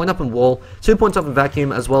having a point up in wall, 2 points up in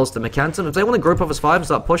vacuum, as well as the mechanism, if they want to group up as 5 and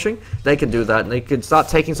start pushing, they can do that. And they could start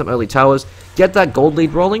taking some early towers, get that gold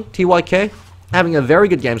lead rolling. TYK having a very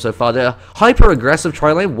good game so far. They're hyper-aggressive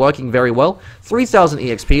tri-lane, working very well. 3,000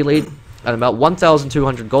 EXP lead and about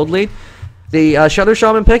 1,200 gold lead. The Shadow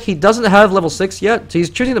Shaman pick, he doesn't have level 6 yet, so he's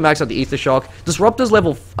choosing to max out the Ether Shock. Disruptor's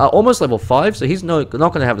almost level 5, so he's not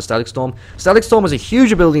going to have the Static Storm. Static Storm is a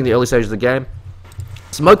huge ability in the early stages of the game.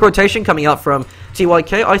 Smoke rotation coming out from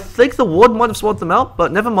TYK. I think the Ward might have swatted them out,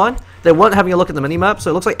 but never mind. They weren't having a look at the minimap,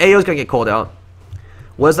 so it looks like AO's going to get called out.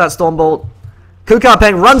 Where's that Stormbolt? Kukar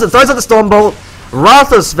Peng runs and throws out the Stormbolt.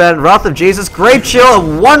 Wrath of Sven, Wrath of Jesus, Great Chill,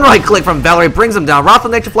 and one right click from Valerie brings him down. Wrath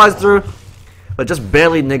of Nature flies through, but just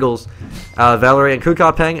barely niggles Valerie, and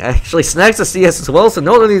Kukar Peng actually snags the CS as well, so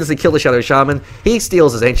not only does he kill the Shadow Shaman, he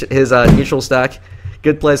steals his neutral stack.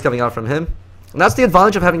 Good plays coming out from him. And that's the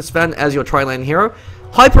advantage of having Sven as your tri-lane hero.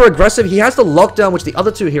 Hyper aggressive, he has the lockdown which the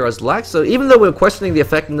other two heroes lack, so even though we're questioning the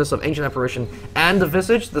effectiveness of Ancient Apparition and the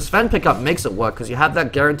Visage, the Sven pickup makes it work because you have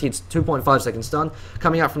that guaranteed 2.5 second stun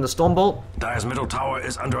coming out from the Stormbolt. Dire's middle tower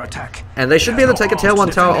is under attack. And they should be able to take a tier 1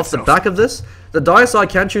 tower off the back of this. The Dire side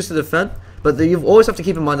can choose to defend, but you always have to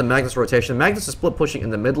keep in mind the Magnus rotation. Magnus is split pushing in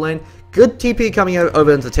the mid lane. Good TP coming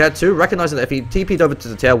over into tier 2, recognizing that if he TP'd over to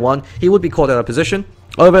the tier 1, he would be caught out of position.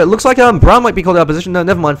 Over, it looks like Brown might be called out of position. No,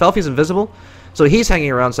 never mind. Felffie's invisible. So he's hanging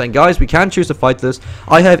around saying, guys, we can choose to fight this.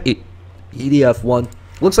 I have EDF 1.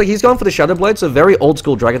 Looks like he's going for the Shadow Blade, so very old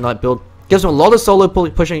school Dragon Knight build. Gives him a lot of solo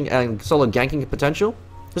pushing and solo ganking potential.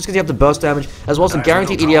 Just because you have the burst damage, as well as the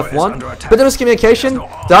guaranteed EDF 1. Bit of miscommunication.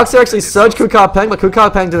 Darkseer actually surged Kukar Peng, but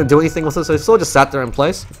Kukar Peng didn't do anything with it, so he sort of just sat there in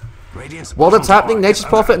place. While that's happening, Nature's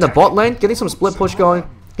Prophet in the bot lane, getting some split push going.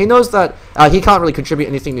 He knows that he can't really contribute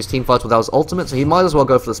anything to his team fights without his ultimate, so he might as well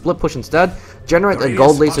go for the split push instead. Generate a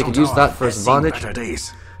gold lead so he can use that for his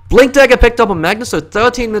advantage. Blink Dagger picked up on Magnus, so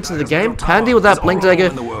 13 minutes into the game. Pandy with that Blink Dagger.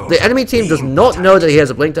 The enemy team does not know that he has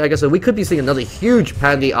a Blink Dagger, so we could be seeing another huge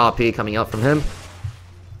Pandy RP coming out from him.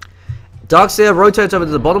 Darkseer rotates over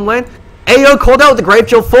to the bottom lane. AO called out with the Grave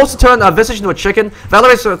Chill, forced to turn Visage into a chicken.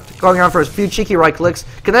 Valerie's going around for his few cheeky right clicks.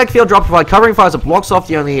 Kinetic Field drop provide covering fire as it blocks off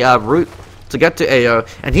the only route to get to AO,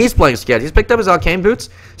 and he's playing scared. He's picked up his Arcane Boots,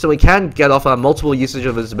 so he can get off multiple usage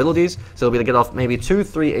of his abilities, so he'll be able to get off maybe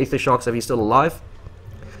 2-3 Aether Shocks if he's still alive.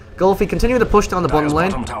 Golfy continuing to push down the bottom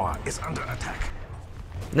lane. Tower is under attack.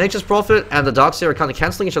 Nature's Prophet and the Darkseer are kind of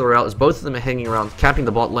cancelling each other out as both of them are hanging around, camping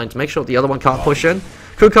the bot lane to make sure that the other one can't push in.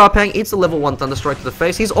 Kukar Peng eats the level 1 Thunderstrike to the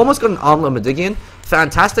face. He's almost got an Armor Medigian.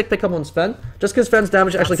 Fantastic pickup on Sven. Just because Sven's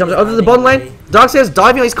damage actually comes over to the bottom lane. Darkseer's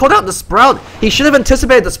diving. He's caught out in the Sprout. He should have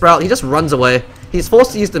anticipated the Sprout. He just runs away. He's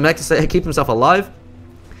forced to use the mech to keep himself alive.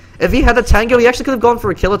 If he had a Tango, he actually could have gone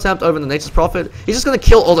for a kill attempt over the Nature's Prophet. He's just going to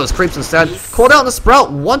kill all those creeps instead. Caught out in the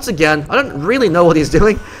Sprout once again. I don't really know what he's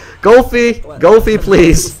doing. Golfy,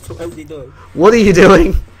 please. What are you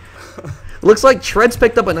doing? Looks like Tread's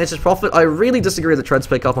picked up by Nature's Prophet. I really disagree with the Tread's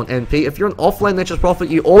pick up on NP. If you're an offlane Nature's Prophet,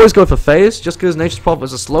 you always go for phase, just because Nature's Prophet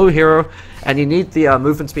is a slow hero, and you need the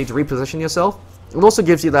movement speed to reposition yourself. It also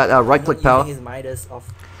gives you that right-click power. His Midas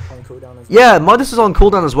off on cooldown as well. Yeah, Midas is on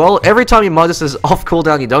cooldown as well. Every time your Midas is off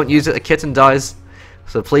cooldown, you don't use it, a kitten dies.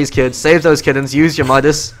 So please, kids, save those kittens, use your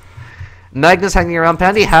Midas. Magnus hanging around.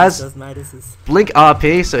 Pandy has Does Midas's. Blink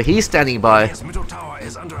RP, so he's standing by. His middle tower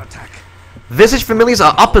is under attack. Visage familiars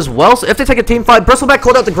are up as well, so if they take a team fight, Bristleback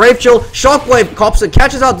called out the Grave Chill, Shockwave cops it,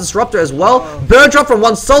 catches out Disruptor as well, Bird Drop from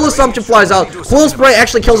one, Soul Assumption flies out, Quill Spray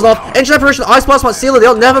actually kills it off, Ancient Apparition, Ice Blast might seal it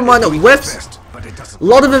out, never mind it whiffs. A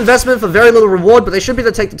lot of investment for very little reward, but they should be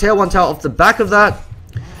able to take the Tier 1 tower off the back of that.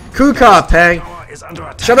 Kuka Pang.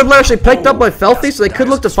 Shadowblade actually picked up by Felffie, so they could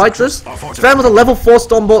look to fight this. Sven with a level 4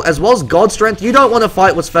 Stormbolt as well as God Strength. You don't want to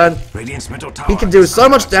fight with Sven. He can do so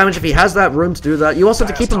much damage if he has that room to do that. You also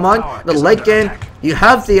have to keep in mind, in the late game, you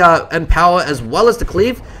have the Empower as well as the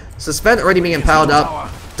Cleave. So Sven already being empowered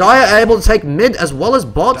up. Dire are able to take mid as well as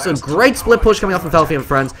bot, so great split push coming off from Felffie and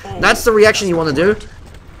friends. That's the reaction you want to do.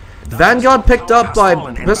 Vanguard picked up by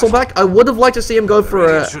Bristleback. I would have liked to see him go for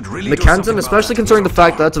a Mechanism, especially considering the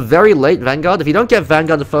fact that it's a very late Vanguard. If you don't get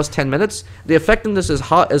Vanguard the first 10 minutes, the effectiveness is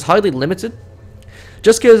highly limited.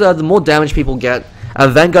 Just because the more damage people get,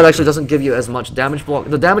 Vanguard actually doesn't give you as much damage block.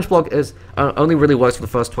 The damage block is only really works for the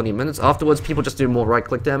first 20 minutes. Afterwards, people just do more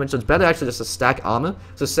right-click damage, so it's better actually just to stack armor.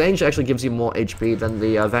 So Sage actually gives you more HP than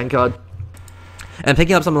the Vanguard. And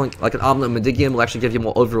picking up something like an Armlet Medigium will actually give you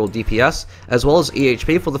more overall DPS, as well as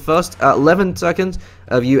EHP. For the first 11 seconds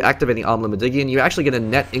of you activating Armlet Medigium, you actually get a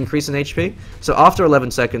net increase in HP. So after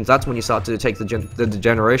 11 seconds, that's when you start to take the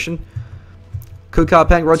degeneration. Kuka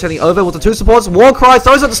Pang rotating over with the two supports. Warcry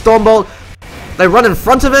throws out the Stormbolt. They run in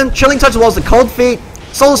front of him. Chilling Touch was the Cold Feet.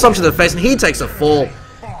 Soul Assumption to the face, and he takes a fall.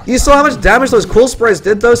 You saw how much damage those Quill Sprays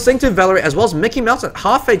did, though. Sync to Valerie, as well as Mickey Mouse at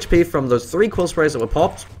half HP from those 3 Quill Sprays that were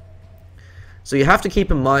popped. So you have to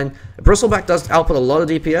keep in mind, Bristleback does output a lot of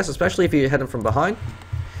DPS, especially if you hit him from behind.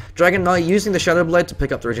 Dragon Knight using the Shadow Blade to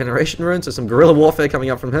pick up the Regeneration Rune, so some Guerrilla Warfare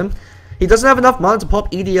coming up from him. He doesn't have enough mana to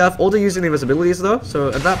pop EDF or to using the invisibilities though, so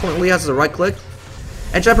at that point all he has is a right click.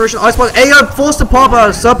 Edge Apparition, Ice Blast, AO forced to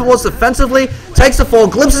pop Serpent Wards defensively, takes a fall,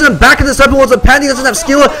 glimpses him back into Serpent Wards, but Pandy doesn't have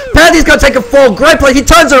Skewer. Pandy's gonna take a fall, great play, he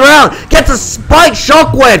turns around, gets a Spike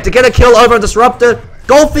Shockwave to get a kill over on Disruptor.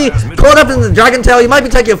 Golfy caught up in the Dragon Tail. He might be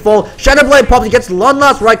taking a fall. Shadowblade pops. He gets one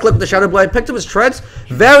last right clip with the Shadowblade. Picked up his treads.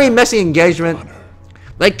 Very messy engagement.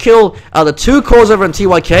 They kill the 2 cores over on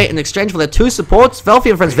TYK in exchange for their 2 supports. Felffie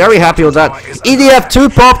and friends very happy with that. EDF 2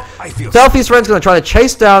 pop. Felffie's friends going to try to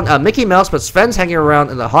chase down Mickey Mouse, but Sven's hanging around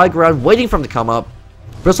in the high ground waiting for him to come up.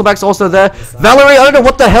 Bristleback's also there. Valerie, I don't know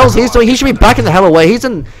what the hell he's doing. He should be back in the hell away. He's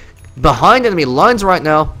in behind enemy lines right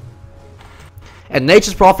now. And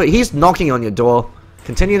Nature's Prophet, he's knocking on your door.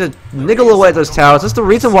 Continue to niggle away at those towers. That's the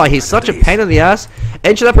reason why he's such a pain in the ass.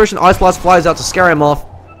 Ancient Apparition Ice Blast flies out to scare him off.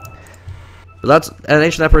 But that's an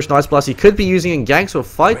Ancient Apparition Ice Blast he could be using in ganks or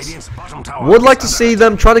fights. Would like to see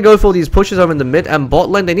them try to go for these pushes over in the mid and bot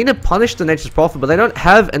lane. They need to punish the Nature's Prophet, but they don't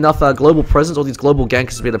have enough global presence or these global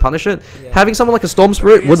gankers to be able to punish it. Yeah. Having someone like a Storm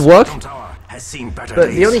Spirit would work. But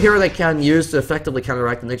the only hero they can use to effectively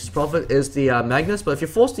counteract the Nature's Prophet is the Magnus. But if you're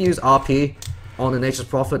forced to use RP on the Nature's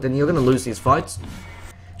Prophet, then you're going to lose these fights.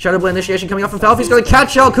 Shadowblade initiation coming up from Felffie. He's going to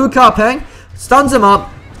catch out Kuka Pang, stuns him up,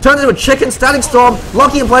 turns into a chicken, Static Storm,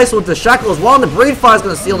 locking in place with the Shackles, while the Breed Fire is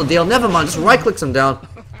going to seal the deal. Never mind, just right clicks him down.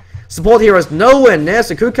 Support hero is nowhere near,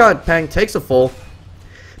 so Kuka Pang takes a fall.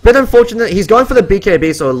 Bit unfortunate, he's going for the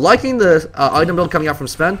BKB, so liking the item build coming out from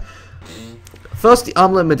Sven. First the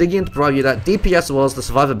Armlet Medigium to provide you that DPS as well as the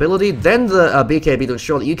survivability, then the BKB to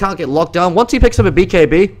ensure that you can't get locked down. Once he picks up a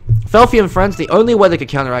BKB, Felffie and friends, the only way they could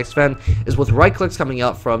counteract Sven is with right clicks coming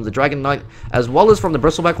out from the Dragon Knight as well as from the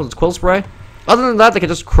Bristleback with its Quill Spray. Other than that, they could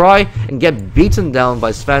just cry and get beaten down by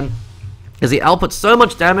Sven, as he outputs so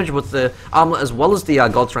much damage with the Armlet as well as the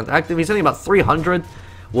God Strength active. He's only about 300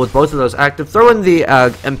 with both of those active. Throw in the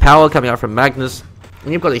Empower coming out from Magnus,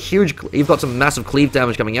 and you've got some massive cleave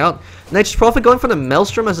damage coming out. Nature's Prophet going for the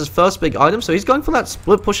Maelstrom as his first big item, so he's going for that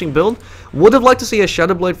split pushing build. Would have liked to see a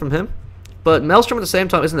Shadow Blade from him, but Maelstrom at the same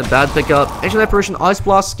time isn't a bad pickup. Ancient Apparition Ice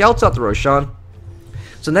Blast scouts out the Roshan.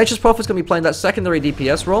 So Nature's Prophet's going to be playing that secondary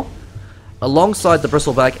DPS role alongside the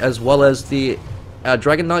Bristleback as well as the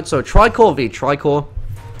Dragon Knight. So Tricore v Tricore.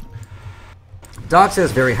 Darkseer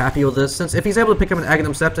is very happy with this, since if he's able to pick up an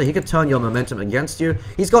Aghanim Scepter, he could turn your momentum against you.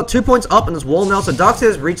 He's got 2 points up in his wall now, so Darkseer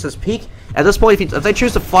has reached his peak. At this point, if they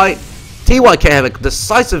choose to fight, TYK have a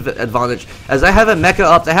decisive advantage, as they have a Mecha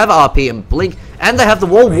up, they have RP and Blink, and they have the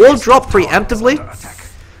wall drop preemptively.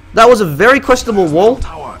 That was a very questionable wall.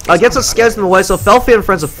 I guess it scares them away, so Felffie and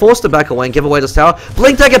friends are forced to back away and give away this tower.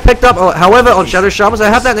 Blink Dagger picked up, however, on Shadow Shaman, so they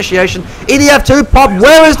have that initiation. EDF 2 pop,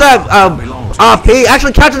 where is that RP?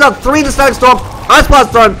 Actually catches up 3 to Static Storm. Ice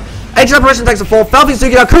Blast thrown. Ancient Apparition takes a fall. Felffie's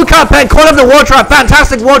Zuki out. Kuka Pang caught up the War Trap.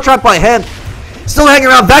 Fantastic War Trap by him. Still hanging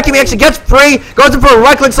around. Vacuum actually gets free. Goes in for a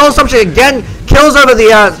right click. Soul Assumption again. Kills over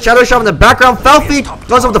the Shadow Shaman in the background. Felffie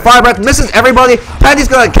goes over the Fire Breath. Misses everybody. Pandy's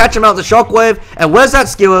going to catch him out with the Shockwave. And where's that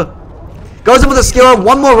skewer? Goes in with a skewer.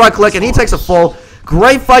 One more right click and he takes a fall.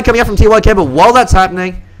 Great fight coming out from TYK. But while that's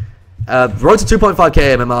happening, road to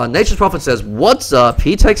 2.5k MMR. Nature's Prophet says, "What's up?"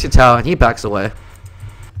 He takes your tower and he backs away.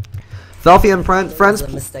 Felffie and friends. A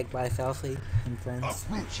mistake by Felffie and friends.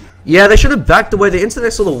 Yeah, they should have backed away. The instant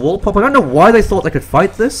they saw the wall pop, I don't know why they thought they could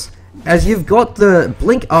fight this. As you've got the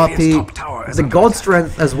Blink RP, the God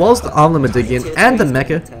Strength, as well as the Armor Medigian, and the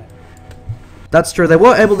Mecha. That's true. They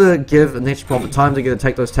were able to give Nature's Prophet time to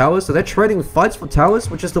take those towers, so they're trading fights for towers,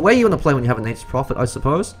 which is the way you want to play when you have a Nature's Prophet, I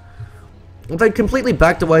suppose. If they completely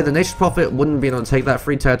backed away, the Nature's Prophet wouldn't be able to take that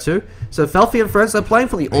free tattoo. So Felffie and friends, they're playing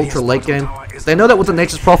for the ultra late game. They know that with the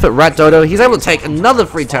Nature's Prophet, Rat Dodo, he's able to take another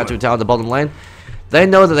free tattoo tower in the bottom lane. They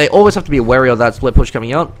know that they always have to be wary of that split push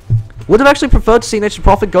coming out. Would have actually preferred to see Nature's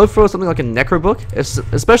Prophet go for something like a Necro Book,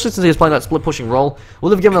 especially since he was playing that split pushing role.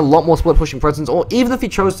 Would have given a lot more split pushing presence, or even if he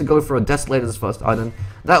chose to go for a Desolator's first item,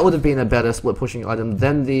 that would have been a better split pushing item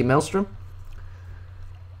than the Maelstrom.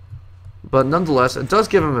 But nonetheless, it does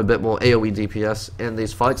give him a bit more AoE DPS in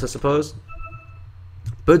these fights, I suppose.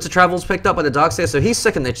 Boots of Travel's picked up by the Darkseer, so he's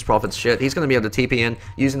sick of Nature's Prophet's shit. He's going to be able to TP in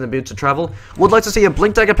using the Boots of Travel. Would like to see a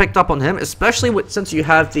Blink Dagger picked up on him, especially since you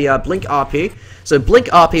have the Blink RP. So Blink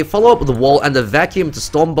RP, follow up with the Wall and the Vacuum to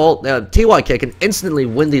Stormbolt. TYK can instantly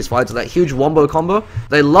win these fights with that huge Wombo combo.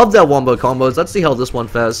 They love their Wombo combos. Let's see how this one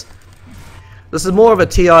fares. This is more of a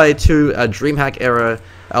TI2 DreamHack era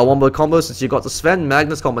Wombo combo, since you've got the Sven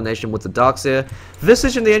Magnus combination with the Darkseer.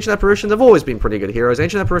 Visage and the Ancient Apparition, they've always been pretty good heroes.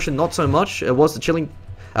 Ancient Apparition, not so much. It was the Chilling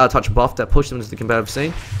Touch buff that pushed them into the competitive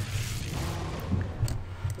scene.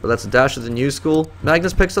 But that's a dash of the new school.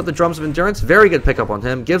 Magnus picks up the Drums of Endurance. Very good pickup on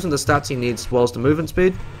him. Gives him the stats he needs as well as the movement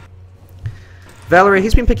speed. Valerie,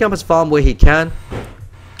 he's been picking up his farm where he can.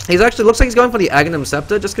 He's actually, looks like he's going for the Aghanim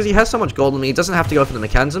Scepter, just because he has so much gold on him, he doesn't have to go for the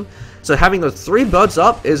Mechanism. So having those 3 birds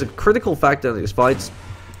up is a critical factor in these fights.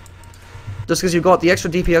 Just because you've got the extra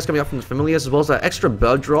DPS coming up from the Familiars, as well as that extra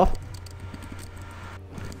bird drop.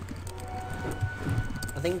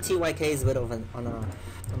 I think TYK is a bit of on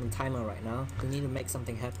a timer right now. They need to make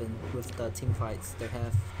something happen with the team fights they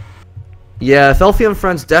have. Yeah, Felffie and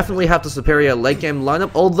friends definitely have the superior late game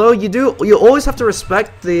lineup, although you always have to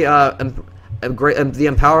respect the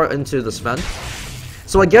Empower into the Sven.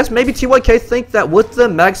 So I guess maybe TYK think that with the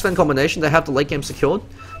Mag-Sven combination, they have the late game secured.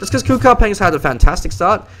 Just because Kuka Peng's had a fantastic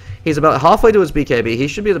start. He's about halfway to his BKB. He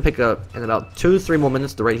should be able to pick up in about 2-3 more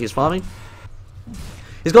minutes the rate he's farming.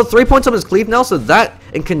 He's got 3 points on his cleave now, so that,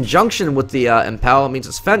 in conjunction with the Empower, means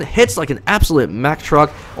that Sven hits like an absolute Mack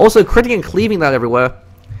truck. Also, critting and cleaving that everywhere.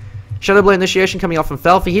 Shadowblade Initiation coming off from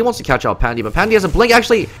Felffie. He wants to catch out Pandy, but Pandy has a blink.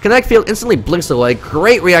 Actually, Kinetic Field instantly blinks away.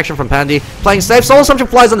 Great reaction from Pandy. Playing safe. Soul Assumption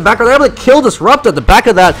flies in the background. They're able to kill Disruptor at the back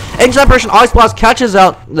of that. Ancient Apparition Ice Blast catches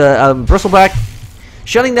out the Bristleback,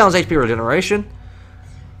 shutting down his HP regeneration.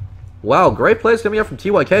 Wow, great plays coming out from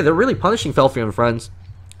TYK. They're really punishing Felffie and friends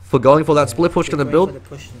for going for that split push in the build.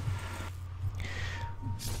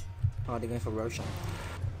 Oh, they're going for Roshan.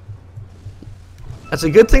 That's a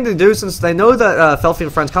good thing to do, since they know that Felffie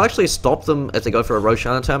and friends can't actually stop them if they go for a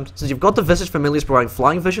Roshan attempt. Since you've got the Visage Familiars providing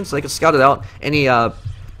flying vision, so they can scout it out any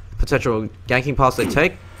potential ganking paths they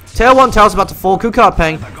take. Tail 1 tower's about to fall. Kuka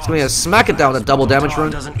Peng is going to smack it down with a double damage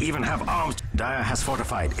rune. Doesn't even have arms. Dire has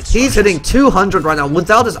fortified. He's hitting 200 right now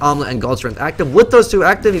without his armlet and God Strength active. With those 2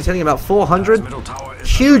 active, he's hitting about 400.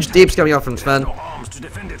 Huge deeps coming out from Sven.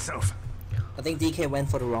 I think DK went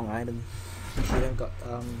for the wrong item. He should have got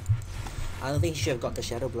I don't think he should have got the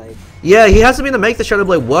Shadow Blade. Yeah, he hasn't been to make the Shadow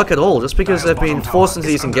Blade work at all, just because they've been forced into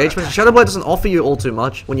these engagements. Shadow Blade doesn't offer you all too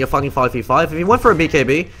much when you're fighting 5v5. If he went for a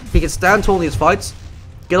BKB, he can stand tall in these fights,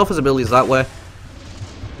 get off his abilities that way.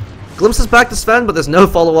 Glimpse is back to Sven, but there's no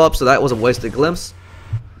follow-up, so that was a wasted glimpse.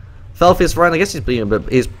 Felffie's friend, I guess he's being a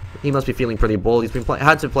bit, he must be feeling pretty bored. He's been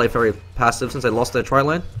had to play very passive since they lost their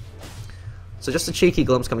tri-lane. So just a cheeky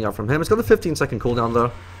glimpse coming out from him. It's got a 15-second cooldown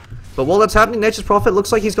though. But while that's happening, Nature's Prophet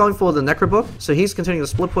looks like he's going for the Necro Book, so he's continuing to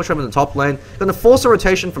split push over in the top lane. Going to force a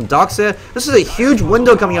rotation from Darkseer. This is a huge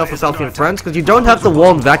window coming out for Felffie and friends, because you don't have the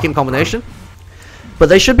Wall and Vacuum combination. But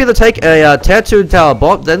they should be able to take a tier 2 tower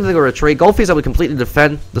bot, then they're going to retreat. Golfie's able to completely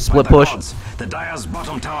defend the split push. The Dire's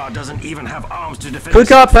bottom tower doesn't even have arms to defend.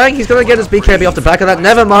 Kuka Peng, he's going to get his BKB off the back of that.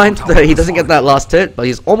 Never mind, he doesn't get that last hit, but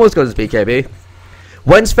he's almost got his BKB.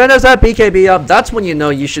 When Sven has that BKB up, that's when you know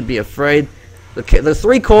you should be afraid. The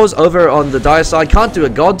 3 cores over on the Dire side can't do a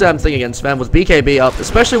goddamn thing against Sven with BKB up,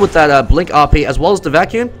 especially with that Blink RP as well as the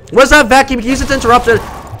Vacuum. Where's that Vacuum? He can use it to interrupt it.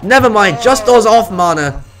 Never mind, just those off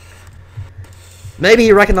mana. Maybe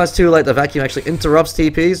he recognized too late the vacuum actually interrupts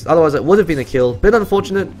TPs, otherwise it would have been a kill. Bit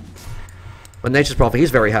unfortunate. But Nature's Prophet,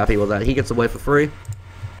 he's very happy with that. He gets away for free.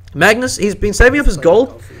 Magnus, he's been saving up his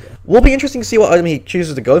gold. Will be interesting to see what item he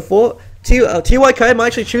chooses to go for. TYK might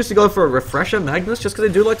actually choose to go for a Refresher Magnus, just because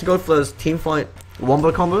they do like to go for those teamfight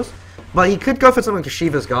wombo combos. But he could go for something like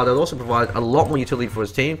Shiva's Guard. That would also provide a lot more utility for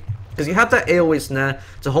his team. Because you have that AoE snare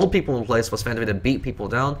to hold people in place for Sven to beat people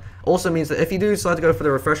down. Also means that if you do decide to go for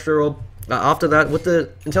the Refresher Orb, after that, with the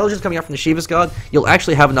intelligence coming out from the Shiva's Guard, you'll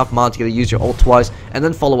actually have enough mana to get to use your ult twice, and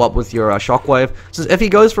then follow up with your Shockwave. Since if he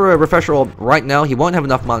goes for a Refresher Orb right now, he won't have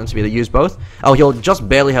enough mana to be able to use both. Oh, he'll just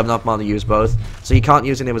barely have enough mana to use both, so he can't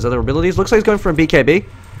use any of his other abilities. Looks like he's going for a BKB.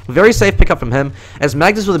 Very safe pickup from him, as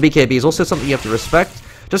Magnus with a BKB is also something you have to respect.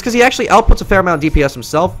 Just because he actually outputs a fair amount of DPS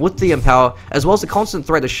himself with the Empower, as well as the constant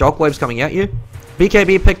threat of Shockwaves coming at you.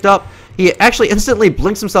 BKB picked up. He actually instantly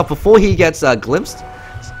blinks himself before he gets glimpsed.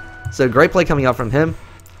 So great play coming out from him.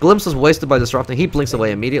 Glimpse was wasted by Disruptor. He blinks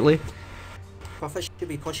away immediately. Prophet should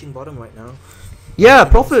be pushing bottom right now. Yeah,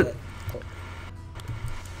 Prophet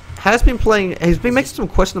has been playing. He's been making some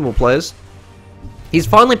questionable plays. He's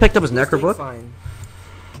finally picked up his Necrobook.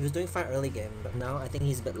 He was doing fine early game, but now I think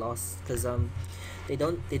he's a bit lost because they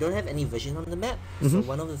don't have any vision on the map. So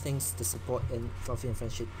one of the things to support in Felffie and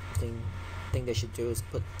Friendship think they should do is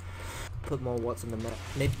put more wards on the map.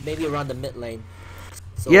 Maybe around the mid lane.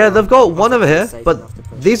 So, yeah, they've got one over here, but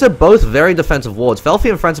these are both very defensive wards.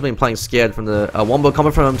 Felffie and Friends have been playing scared from the wombo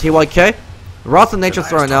coming from TYK. Wrath of Nature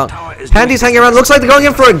thrown out. Handy's hanging around. Looks like they're going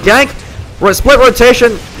in for a gank. Split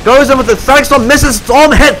rotation. Goes in with the Static Storm. Misses.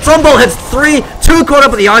 Storm hit. Stormbolt hits 3. 2 caught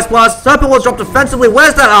up with the Ice Blast. Serpent Ward's dropped defensively.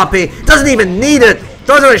 Where's that RP? Doesn't even need it.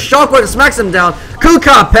 Throws out a Shockwave and smacks him down.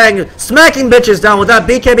 Kuka Peng smacking bitches down with that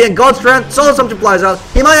BKB and God Strength. Solar Assumption flies out.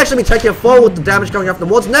 He might actually be taking a fall with the damage coming off the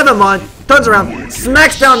wards. Never mind. Turns around.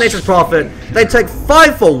 Smacks down Nature's Prophet. They take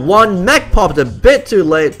 5 for 1. Mech popped a bit too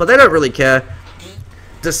late, but they don't really care.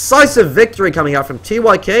 Decisive victory coming out from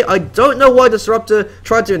TYK. I don't know why Disruptor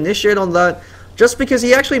tried to initiate on that. Just because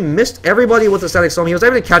he actually missed everybody with the Static Storm. He was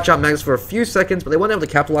able to catch up Magnus for a few seconds, but they weren't able to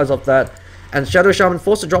capitalize off that. And Shadow Shaman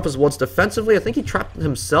forced to drop his wards defensively. I think he trapped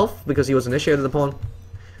himself because he was initiated upon.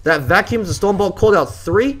 That vacuums the Stormbolt, called out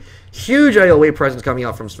 3. Huge AoE presence coming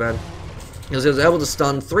out from Sven. He was able to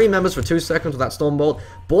stun 3 members for 2 seconds with that Stormbolt.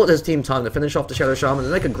 Bought his team time to finish off the Shadow Shaman,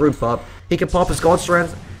 and they could group up. He could pop his God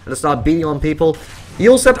Strength and to start beating on people.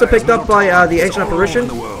 Yule Scepter picked up by the Ancient Apparition.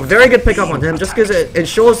 Very good pickup on him, just because it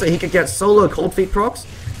ensures that he could get solo Cold Feet procs.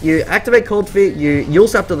 You activate Cold Feet, you Yule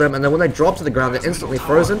Scepter them, and then when they drop to the ground, they're instantly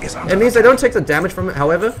frozen. It means they don't take the damage from it,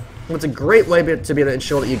 however. It's a great way to be able to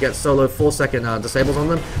ensure that you get solo 4-second disables on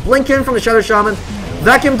them. Blink in from the Shadow Shaman.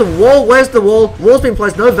 Vacuum the wall. Where's the wall? Wall's been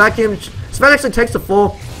placed. No vacuum. Sven actually takes the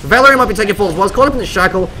fall. Valerie might be taking fall as well. He's caught up in the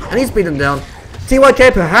shackle, and he's beaten down.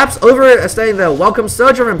 TYK perhaps overstaying their welcome.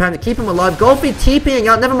 Surge over Impact to keep him alive. Golfy TPing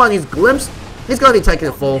out. Never mind, he's glimpsed. He's going to be taking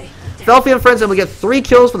a fall. Felffie and Friends able to get 3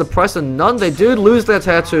 kills for the price of none. They do lose their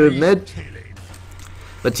tier 2 mid.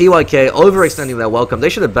 But TYK overextending their welcome. They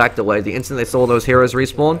should have backed away the instant they saw those heroes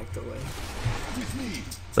respawn.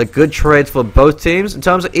 But good trades for both teams. In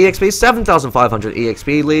terms of EXP, 7,500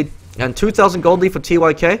 EXP lead and 2,000 gold lead for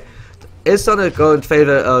TYK. It's starting to go in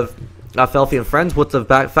favor of Felffie and Friends with the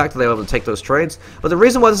fact that they were able to take those trades. But the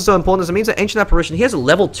reason why this is so important is it means that Ancient Apparition, he has a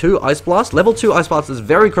level 2 Ice Blast. Level 2 Ice Blast is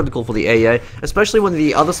very critical for the AA, especially when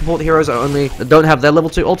the other support heroes don't have their level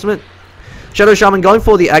 2 ultimate. Shadow Shaman going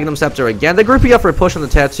for the Agnum Scepter again. They're grouping up for a push on the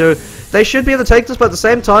tier 2. They should be able to take this, but at the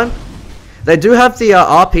same time, they do have the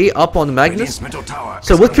RP up on Magnus.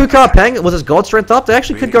 So with Kuka Peng, with his God Strength up, they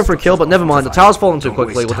actually could go for a kill, but never mind. The tower's fallen too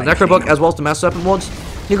quickly with the Necrobook as well as the Mass Serpent Wards.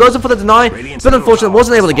 He goes in for the deny. It's been unfortunate,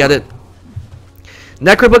 wasn't able to get it.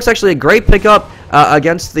 Necrobook's actually a great pickup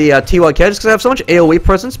against the TYK just because they have so much AoE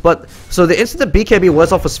presence, but so the instant that BKB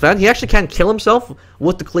wears off of Sven, he actually can kill himself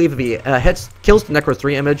with the cleave if he kills the Necro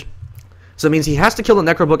 3 image. So it means he has to kill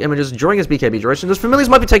the Necrobook images during his BKB duration. Those familiars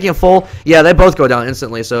might be taking a fall. Yeah, they both go down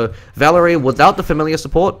instantly. So Valerie, without the familiar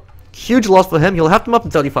support, huge loss for him. He'll have them up in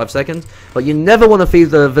 35 seconds, but you never want to feed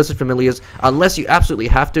the Visage familiars unless you absolutely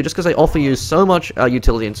have to, just because they offer you so much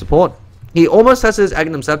utility and support. He almost has his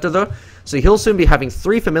Agnum Scepter though, so he'll soon be having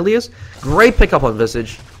 3 familiars. Great pickup on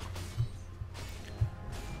Visage.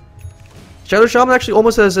 Shadow Shaman actually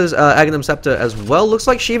almost has his Agnum Scepter as well. Looks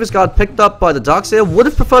like Shiva's Guard picked up by the Darkseer. Would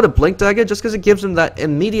have preferred a Blink Dagger just because it gives him that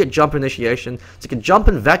immediate jump initiation. So he can jump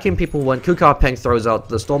and vacuum people when Kuka Peng throws out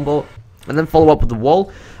the Stormbolt and then follow up with the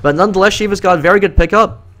wall. But nonetheless, Shiva's Guard, very good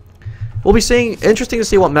pickup. We'll be seeing, interesting to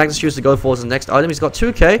see what Magnus chooses to go for as the next item. He's got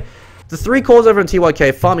 2k. The 3 cores over in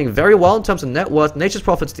TYK farming very well in terms of net worth. Nature's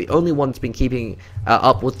Prophet's the only one that's been keeping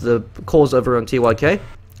up with the cores over on TYK.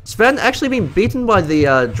 Sven actually been beaten by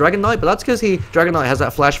the Dragon Knight, but that's because Dragon Knight has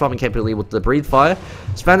that flash farming capability with the Breathe Fire.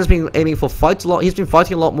 Sven has been aiming for fights a lot. He's been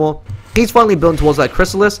fighting a lot more. He's finally building towards that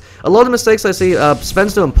Chrysalis. A lot of mistakes I see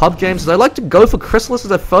Sven's doing pub games is I like to go for Chrysalis as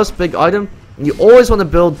their first big item. You always want to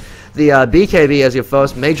build the BKB as your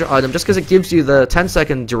first major item just because it gives you the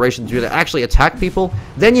 10-second duration to actually attack people.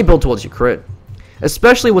 Then you build towards your crit.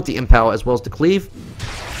 Especially with the Empower as well as the Cleave.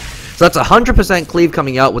 So that's 100% Cleave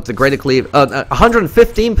coming out with the Greater Cleave.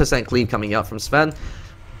 115% Cleave coming out from Sven.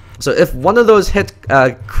 So if one of those hit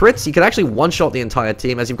crits, you can actually one-shot the entire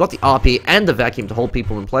team as you've got the RP and the Vacuum to hold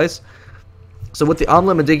people in place. So with the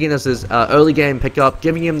Armlet Medigian as his early game pickup,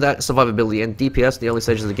 giving him that survivability and DPS in the early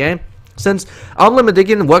stages of the game. Since Armlet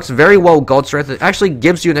Medigian works very well with God Strength, it actually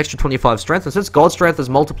gives you an extra 25 strength. And since God Strength is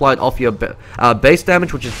multiplied off your base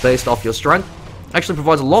damage, which is based off your strength, actually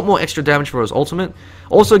provides a lot more extra damage for his ultimate.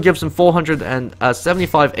 Also gives him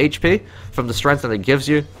 475 HP from the strength that it gives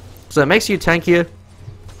you. So it makes you tankier.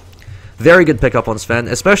 Very good pickup on Sven,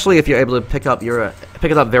 especially if you're able to pick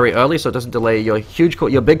it up very early, so it doesn't delay your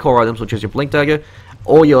your big core items, which is your Blink Dagger,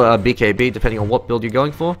 or your BKB, depending on what build you're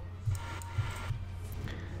going for.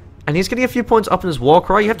 And he's getting a few points up in his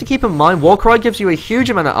Warcry. You have to keep in mind, Warcry gives you a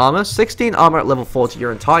huge amount of armor, 16 armor at level 4 to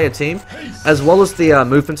your entire team, as well as the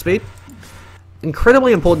movement speed.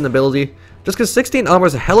 Incredibly important ability. Just because 16 armor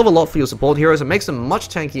is a hell of a lot for your support heroes, it makes them much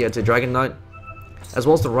tankier to Dragon Knight. As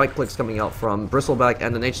well as the right clicks coming out from Bristleback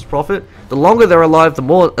and the Nature's Prophet. The longer they're alive, the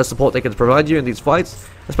more support they can provide you in these fights,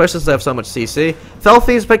 especially since they have so much CC.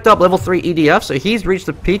 Felffie's picked up level 3 EDF, so he's reached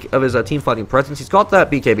the peak of his team fighting presence. He's got that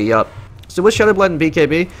BKB up. So with Shadowblade and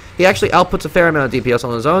BKB, he actually outputs a fair amount of DPS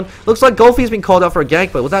on his own. Looks like Golfie's been called out for a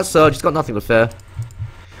gank, but with that surge, he's got nothing to fear.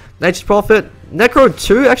 Nature's Prophet, Necro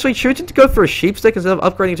 2, actually choosing to go for a Sheepstick instead of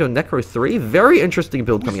upgrading to a Necro 3. Very interesting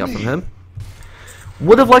build coming out from him.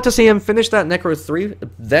 Would have liked to see him finish that Necro 3,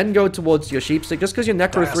 then go towards your Sheepstick, just because your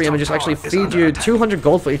Necro 3 images actually feed you 200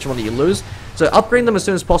 gold for each one that you lose. So upgrading them as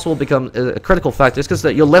soon as possible becomes a critical factor, just because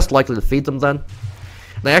you're less likely to feed them then.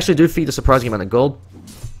 They actually do feed a surprising amount of gold.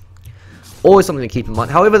 Always something to keep in mind.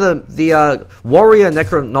 However, the Warrior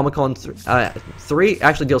Necronomicon 3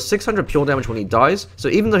 actually deals 600 pure damage when he dies. So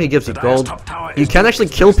even though he gives you gold, you can actually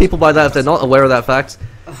kill people by that if they're not aware of that fact.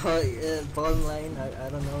 Bottom lane, I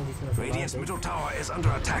don't know if he's gonna Radiant's middle tower is under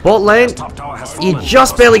attack. Bot lane, he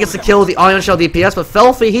just barely gets to kill with the Iron Shell DPS, but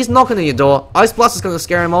Felffie, he's knocking on your door. Ice Blast is going to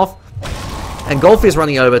scare him off. And Golfie is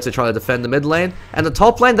running over to try to defend the mid lane. And the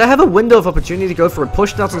top lane, they have a window of opportunity to go for a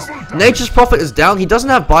push now since Nature's Prophet is down. He doesn't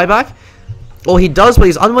have buyback. Or he does, but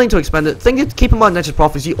he's unwilling to expend it. Thing to keep in mind, Nature's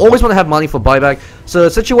Prophet, is you always want to have money for buyback. So a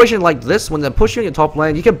situation like this, when they're pushing your top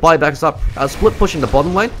lane, you can buybacks up, split pushing the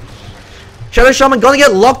bottom lane. Shadow Shaman gonna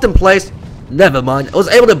get locked in place. Never mind. I was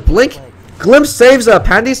able to blink. Glimpse saves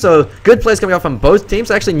Pandy, so good plays coming out from both teams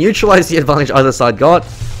to actually neutralize the advantage either side got.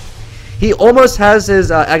 He almost has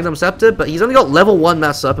his Agnum Scepter, but he's only got level 1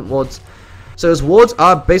 Mass Serpent wards. So his wards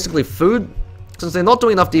are basically food, since they're not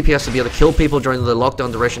doing enough DPS to be able to kill people during the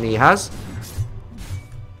lockdown duration he has.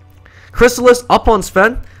 Chrysalis up on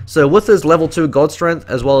Sven, so with his level 2 God Strength,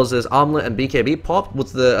 as well as his Armlet and BKB pop,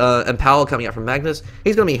 with the Empower coming out from Magnus,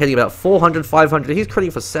 he's going to be hitting about 400, 500, he's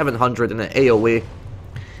critting for 700 in an AoE.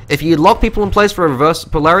 If you lock people in place for a reverse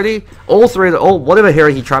polarity, whatever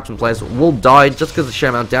hero he traps in place will die just because of the sheer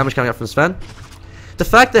amount of damage coming out from Sven. The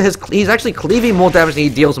fact that he's actually cleaving more damage than he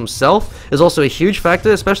deals himself is also a huge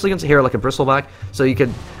factor, especially against a hero like a Bristleback. So you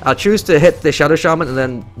can choose to hit the Shadow Shaman, and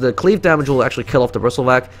then the cleave damage will actually kill off the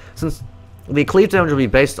Bristleback, since the cleave damage will be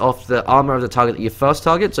based off the armor of the target that you first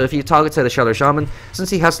target. So if you target, say, the Shadow Shaman, since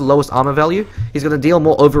he has the lowest armor value, he's going to deal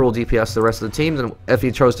more overall DPS to the rest of the team than if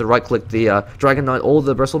he chose to right-click the Dragon Knight or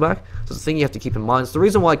the Bristleback. So it's the thing you have to keep in mind. It's the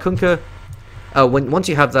reason why Kunkka, once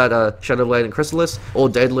you have that Shadow Blade and Chrysalis or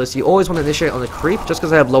Daedalus, you always want to initiate on the creep, just because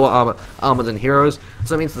they have lower armor than heroes.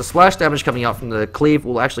 So that means the splash damage coming out from the cleave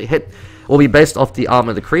will actually will be based off the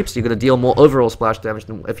armor of the creep, so you're going to deal more overall splash damage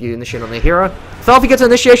than if you initiate on the hero. Felffie gets an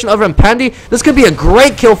initiation over in Pandy. This could be a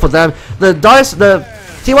great kill for them. The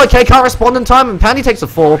TYK can't respond in time, and Pandy takes a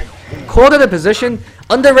fall. Caught in a position,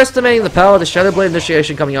 underestimating the power of the Shadow Blade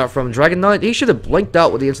initiation coming out from Dragon Knight. He should have blinked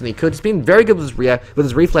out with the instant he could. He's been very good with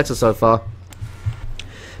his reflexes so far.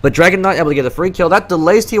 But Dragon Knight able to get a free kill. That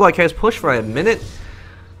delays TYK's push for a minute.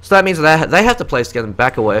 So that means that they have to place to get him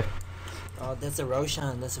back away. Oh, that's a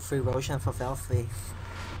Roshan. That's a free Roshan for Felffie.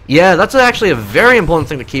 Yeah, that's actually a very important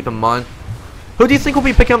thing to keep in mind. Who do you think will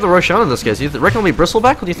be picking up the Roshan in this case? Do you reckon it'll be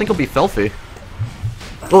Bristleback, or do you think it'll be Felffie?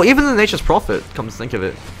 Well, even the Nature's Prophet, come to think of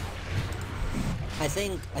it. I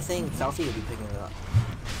think Felffie will be picking it up.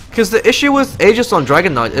 Because the issue with Aegis on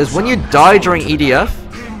Dragon Knight is when you die during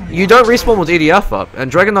EDF, you don't respawn with EDF up,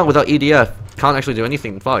 and Dragon Knight without EDF can't actually do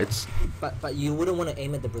anything in fights. But you wouldn't want to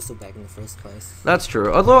aim at the Bristleback in the first place. That's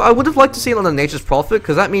true. Although I would have liked to see it on the Nature's Prophet,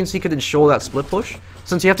 because that means he could ensure that split push.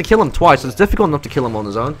 Since you have to kill him twice, it's difficult enough to kill him on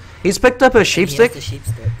his own. He's picked up a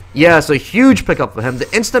sheepstick. Yeah, so huge pickup for him.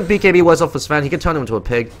 The instant BKB wears off for Sven, he could turn him into a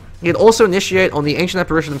pig. He could also initiate on the Ancient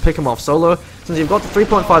Apparition and pick him off solo, since you've got the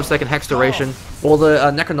 3.5 second hex duration, or the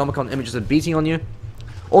Necronomicon images are beating on you.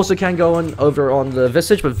 Also can go on over on the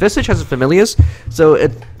Visage, but Visage has familiars, so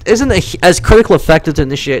it isn't as critical effective to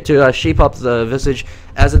initiate to sheep up the Visage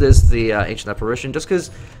as it is the Ancient Apparition, just because,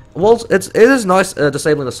 well, it is nice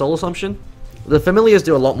disabling the soul assumption. The familiars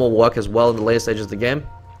do a lot more work as well in the later stages of the game.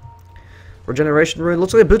 Regeneration rune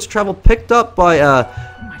looks like a boots of travel picked up by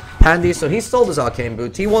Pandy, so he sold his arcane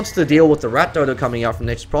boot. He wants to deal with the rat dodo coming out from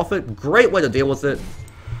Nature's Prophet. Great way to deal with it.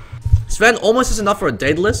 Sven almost is enough for a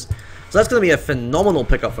Daedalus. So that's going to be a phenomenal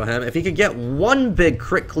pickup for him. If he could get one big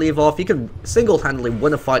crit cleave off, he could single-handedly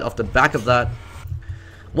win a fight off the back of that.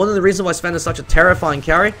 One of the reasons why Sven is such a terrifying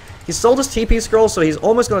carry, he sold his TP scroll, so he's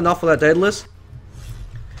almost got enough for that Daedalus.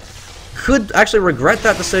 Could actually regret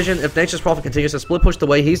that decision if Nature's Prophet continues to split push the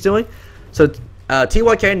way he's doing. So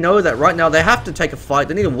TYK know that right now they have to take a fight.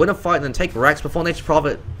 They need to win a fight and then take Rex before Nature's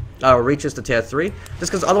Prophet reaches to tier 3.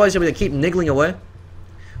 Just because otherwise he'll be able to keep niggling away.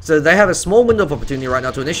 So they have a small window of opportunity right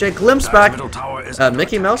now to initiate. Glimpse back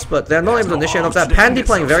Mickey Mouse, but they're not able to initiate off that. Pandy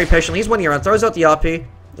playing very patiently. He's winning around. Throws out the RP.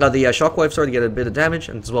 The Shockwave, sorry, to get a bit of damage,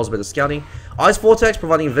 and as well as a bit of scouting. Ice Vortex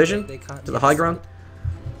providing vision to the high ground.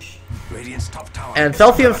 And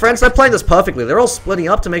Felffie and friends, they're playing this perfectly. They're all splitting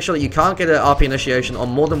up to make sure that you can't get an RP initiation on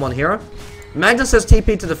more than one hero. Magnus has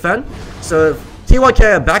TP to defend, so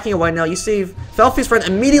TYK are backing away now. You see Felffie's friend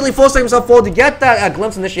immediately forcing himself forward to get that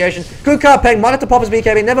glimpse initiation. Kuka Peng might have to pop his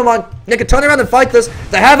BKB. Never mind. They can turn around and fight this.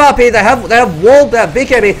 They have RP. They have walled that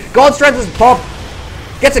BKB. God Strength is popped.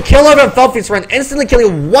 Gets a kill over Felffie's friend, instantly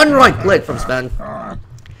killing one right click from Sven.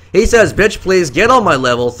 He says, "Bitch, please get on my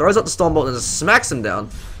level." Throws out the Stormbolt and just smacks him down.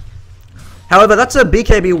 However, that's a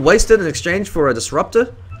BKB wasted in exchange for a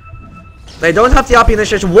Disruptor. They don't have the RP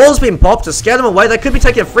initiation. Wall's being popped to scare them away. They could be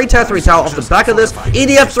taking a free tier 3 tower off the back of this.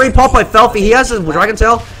 EDF 3 pop by Felffie. He has his Dragon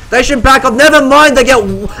Tail. They should back up. Never mind. They get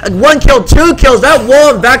 1 kill, 2 kills. That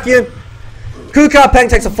wall and vacuum. Kuka Peng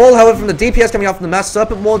takes a fall, however, from the DPS coming out from the Mass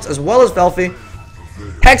Serpent Wards, as well as Felffie.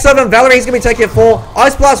 Hex over and Valerie, he's going to be taking a fall.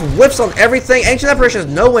 Ice Blast whiffs on everything. Ancient Apparition is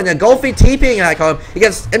nowhere near. Golfie TPing back home. He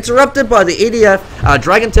gets interrupted by the EDF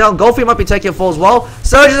Dragon Tail. Golfie might be taking a fall as well.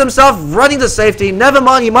 Surges himself, running to safety. Never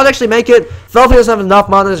mind, he might actually make it. Felffie doesn't have enough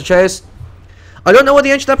mana to chase. I don't know why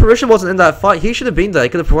the Ancient Apparition wasn't in that fight. He should have been there. He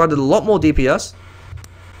could have provided a lot more DPS.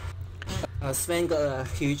 Sven got a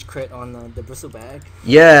huge crit on the Bristleback.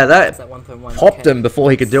 Yeah, that 1.1 popped him before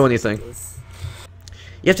he could do anything.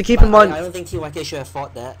 You have to keep in mind. I don't think TYK should have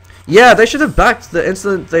fought that. Yeah, they should have backed the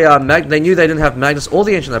instant they knew they didn't have Magnus or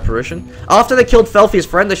the Ancient Apparition. After they killed Felffie's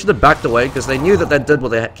friend, they should have backed away because they knew that they did what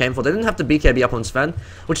they came for. They didn't have to BKB up on Sven,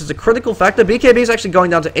 which is a critical factor. BKB is actually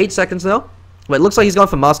going down to 8 seconds now. But it looks like he's going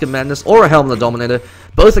for Mask of Madness or a Helm of the Dominator.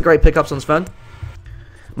 Both are great pickups on Sven.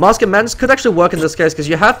 Mask of Madness could actually work in this case because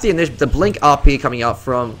you have the Blink RP coming out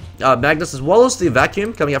from Magnus as well as the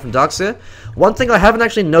Vacuum coming out from Darkseer. One thing I haven't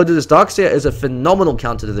actually noted is Darkseer is a phenomenal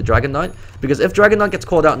counter to the Dragon Knight, because if Dragon Knight gets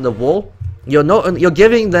caught out in the wall, you're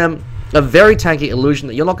giving them a very tanky illusion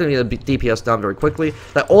that you're not going to get a DPS down very quickly.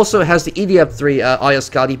 That also has the EDF3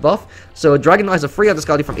 Ayascadi buff, so Dragon Knight has a free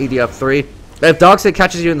Ayascadi from EDF3. If Darkseer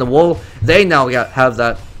catches you in the wall, they now have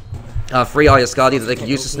that free Ayascadi that they can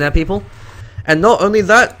use to snare people. And not only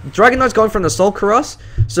that, Dragon Knight's going from the Soul Caress,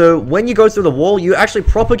 so when you go through the wall, you actually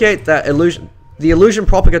propagate that illusion. The illusion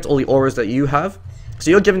propagates all the auras that you have,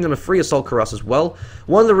 so you're giving them a free Assault Caress as well.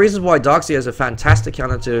 One of the reasons why Darkseer is a fantastic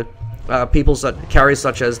counter to carries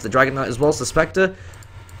such as the Dragon Knight as well as the Spectre,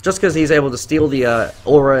 just because he's able to steal the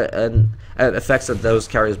aura and effects that those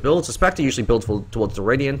carriers build. So Spectre usually builds towards the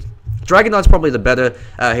Radiant. Dragon Knight's probably the better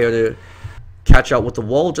hero to catch up with the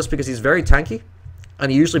wall, just because he's very tanky.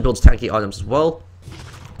 And he usually builds tanky items as well.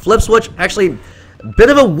 Flip Switch, actually, bit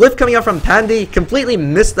of a whiff coming out from Pandy. Completely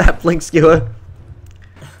missed that Blink Skewer.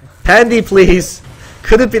 Pandy, please.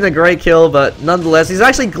 Could have been a great kill, but nonetheless, he's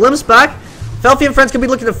actually glimpsed back. Felffie and friends could be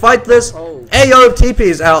looking to fight this. AO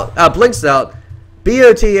TP's out, Blink's out.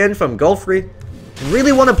 BOT in from Golfrey.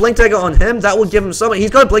 Really want a Blink Dagger on him. That will give him so much. He's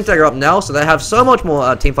got a Blink Dagger up now, so they have so much more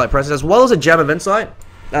teamfight presence, as well as a Gem of Insight.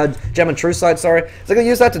 Gem and True Sight, sorry. So they're going to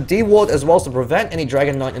use that to deward as well as to prevent any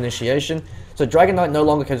Dragon Knight initiation. So Dragon Knight no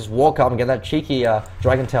longer can just walk up and get that cheeky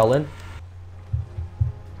Dragon Tail in.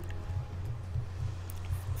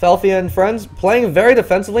 Felffie and friends playing very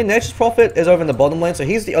defensively. Nature's Prophet is over in the bottom lane, so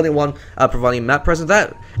he's the only one providing map presence.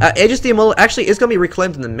 That Aegis the Immortal actually is going to be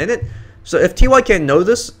reclaimed in a minute. So if TYK know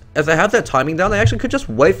this, if they have their timing down, they actually could just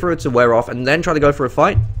wait for it to wear off and then try to go for a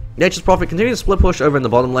fight. Nature's Prophet continuing to split push over in the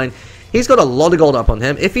bottom lane. He's got a lot of gold up on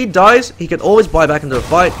him. If he dies, he can always buy back into a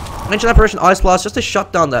fight. Ancient Apparition Ice Blast just to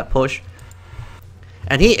shut down that push.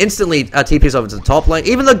 And he instantly TPs over to the top lane.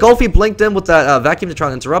 Even though Golfy blinked in with that vacuum to try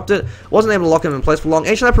and interrupt it, wasn't able to lock him in place for long.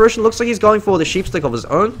 Ancient Apparition looks like he's going for the sheep stick of his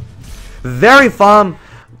own. Very farm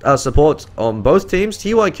support on both teams.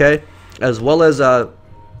 TYK as well as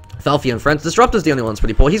Felffie and friends. Disruptor's the only one that's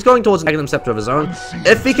pretty poor. He's going towards an Magnum Scepter of his own.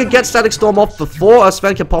 If he could get Static Storm off before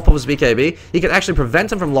Sven can pop up his BKB, he could actually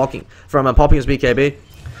prevent him from popping his BKB.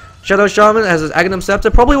 Shadow Shaman has his Aghanim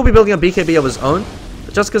Scepter. Probably will be building a BKB of his own,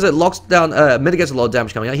 just because it locks down, mitigates a lot of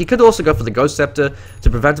damage coming out. He could also go for the Ghost Scepter to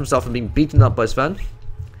prevent himself from being beaten up by Sven.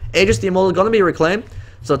 Aegis the Immortal going to be reclaimed,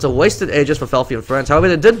 so it's a wasted Aegis for Felffie and friends. However,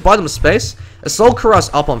 it did buy them space. A Soul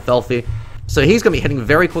Caress up on Felffie, so he's going to be hitting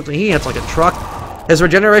very quickly. He hits like a truck. His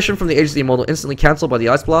regeneration from the Aegis the Immortal instantly cancelled by the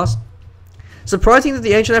Ice Blast. Surprising that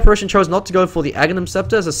the Ancient Apparition chose not to go for the Aghanim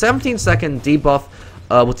Scepter, as a 17-second debuff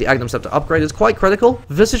with the Aghanim Scepter upgrade is quite critical.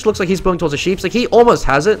 Visage looks like he's going towards a Sheep Stick. He almost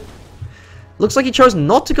has it. Looks like he chose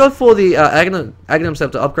not to go for the Aghanim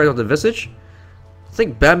Scepter upgrade on the Visage. I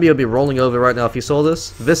think Bambi would be rolling over right now if he saw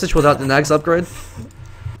this. Visage without the Nags upgrade.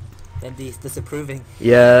 Bambi's disapproving.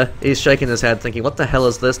 Yeah, he's shaking his head thinking, what the hell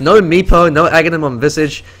is this? No Meepo, no Aghanim on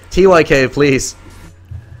Visage. TYK, please.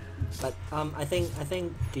 But I think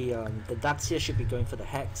the Darkseer should be going for the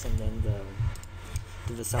Hex, and then the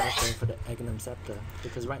Visage going for the Aghanim Scepter,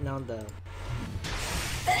 because right now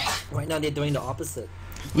they're doing the opposite.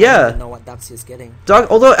 Yeah. I don't know what Darkseer's getting.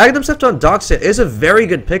 Although Aghanim Scepter on Darkseer is a very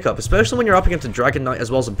good pickup, especially when you're up against a Dragon Knight as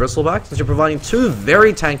well as a Bristleback, since you're providing two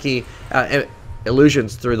very tanky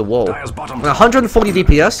illusions through the wall. 140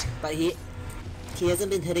 DPS. But he hasn't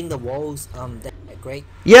been hitting the walls that great.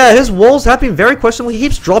 Yeah, his walls have been very questionable. He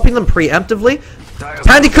keeps dropping them preemptively.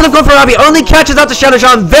 Pandy could have gone for Abby, only catches out the Shadow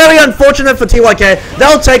Shaman. Very unfortunate for TYK.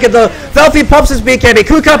 They'll take it though. Felffie pops his BKB.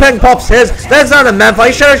 Kukapeng pops his. There's not a man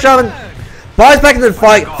fight. Shadow Shaman buys back into the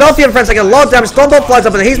fight. Felffie and friends taking a lot of damage. Stormbolt flies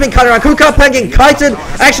up and he's been cut around. Kukapeng getting kited.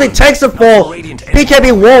 Actually takes the fall.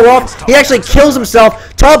 BKB wall off. He actually kills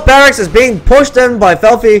himself. Top barracks is being pushed in by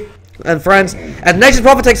Felffie and friends. And Nature's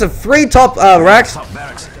Prophet takes a free top racks.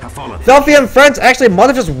 Felffie and friends actually might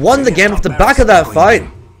have just won the game off the back of that fight.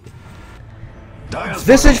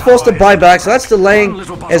 Visage forced to buy back, so that's delaying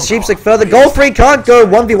his Sheepstick further. Gold3 can't go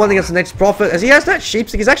 1v1 against the Nature's Prophet, as he has that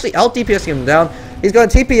Sheepstick. He's actually out DPSing him down. He's going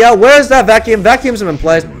to TP out. Where's that vacuum? Vacuums him in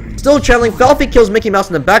place. Still channeling. Felffie kills Mickey Mouse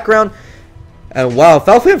in the background. And wow,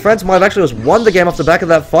 Felffie and friends might have actually just won the game off the back of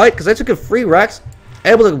that fight, because they took a free Rex,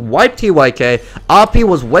 able to wipe TYK. RP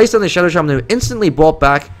was wasted on the Shadow Shaman, who instantly brought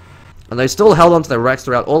back, and they still held on to their Rex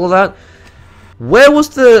throughout all of that. Where was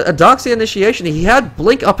the Darkseer initiation? He had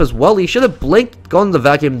Blink up as well. He should have blinked, gone to the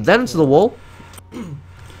vacuum, then into the wall.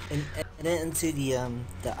 and then into the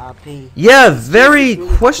RP. Yeah, very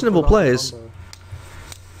questionable plays.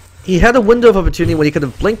 He had a window of opportunity when he could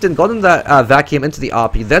have blinked and gotten that vacuum into the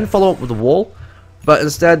RP, then follow up with the wall. But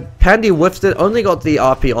instead, Pandy whiffed it, only got the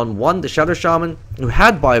RP on one, the Shadow Shaman, who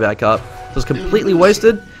had buyback up. It was completely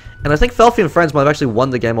wasted. And I think Felffie and friends might have actually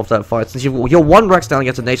won the game off that fight, since you're one Rex down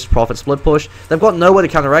against a Nature's Prophet split push. They've got no way to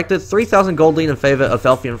counteract it. 3,000 gold lead in favor of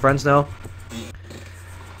Felffie and friends now.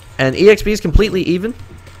 And EXP is completely even.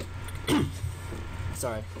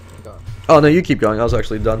 Sorry, go on. Oh no, you keep going. I was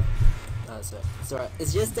actually done. Sorry.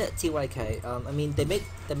 It's just that TYK. I mean, they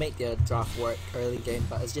make their draft work early game,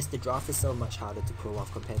 but it's just the draft is so much harder to pull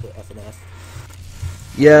off compared to FnF.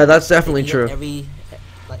 Yeah, that's definitely true.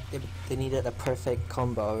 They needed a perfect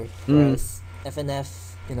combo, whereas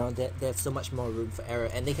FnF, you know, they have so much more room for error,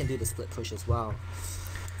 and they can do the split push as well.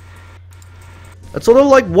 It's sort of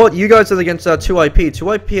like what you guys did against 2IP.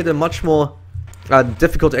 2IP had a much more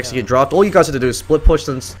difficult to execute draft. All you guys had to do is split push,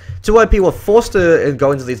 since 2IP were forced to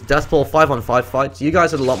go into these Deathball 5-on-5 fights. You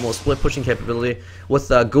guys had a lot more split pushing capability with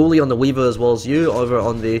Ghoulie on the Weaver as well as you over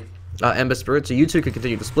on the Ember Spirit, so you two could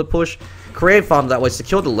continue to split push, create farm that way,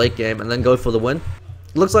 secure the late game, and then go for the win.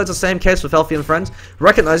 Looks like it's the same case with Felffie and friends,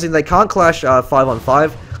 recognizing they can't clash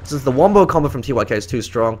 5-on-5, since the wombo combo from TYK is too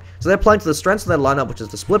strong. So they're playing to the strengths of their lineup, which is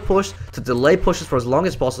to split push, to delay pushes for as long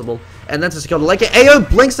as possible, and then to secure the late game. AO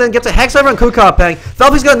blinks in, gets a Hex over on Kukapeng.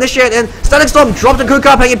 Felffie's going to initiate in. Static Storm dropped on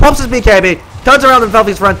Kukapeng. He pops his BKB. Turns around on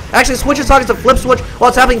Felffie's friend. Actually switches targets to flip switch. While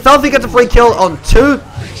it's happening, Felffie gets a free kill on 2.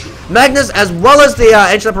 Magnus, as well as the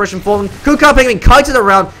Ancient Apparition falling. Kukapeng being kited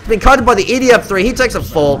around. Being kited by the EDF3. He takes a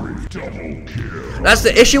fall. That's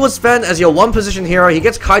the issue with Sven as your one position hero. He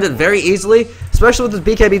gets kited very easily, especially with his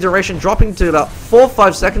BKB duration dropping to about 4 or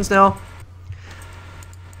 5 seconds now.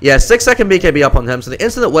 Yeah, 6-second BKB up on him, so the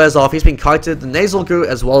instant it wears off, he's been kited. The nasal goo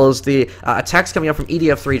as well as the attacks coming up from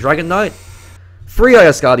EDF3 Dragon Knight. 3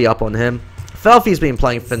 Ayascardi up on him. Felffie's been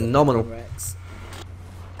playing phenomenal.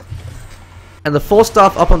 And the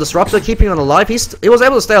 4-staff up on Disruptor, keeping him alive. He was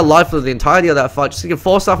able to stay alive for the entirety of that fight, just to give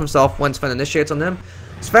 4-staff himself when Sven initiates on him.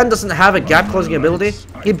 Sven doesn't have a gap closing ability.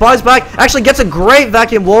 He buys back, actually gets a great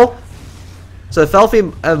vacuum wall. So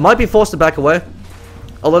Felffie might be forced to back away.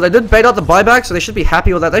 Although they did bait out the buyback, so they should be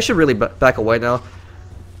happy with that. They should really back away now.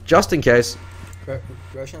 Just in case.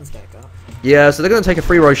 Roshan's back up. Yeah, so they're going to take a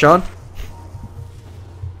free Roshan.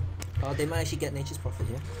 Oh, they might actually get Nature's Prophet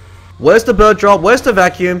here. Where's the bird drop? Where's the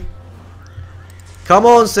vacuum? Come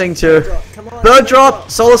on, Sing 2. Bird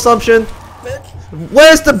drop, Soul Assumption.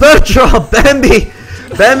 Where's the bird drop? Bambi!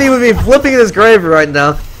 Bambi would be flipping in his grave right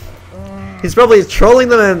now. He's probably trolling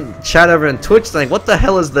them in chat over in Twitch saying, what the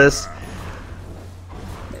hell is this?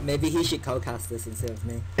 Maybe he should co-cast this instead of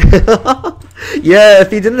me. Yeah,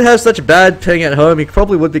 if he didn't have such bad ping at home, he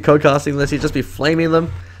probably would be co-casting this. He'd just be flaming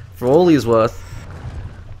them for all he's worth.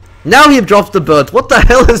 Now he drops the birds. What the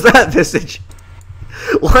hell is that, Visage?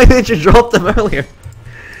 Why didn't you drop them earlier?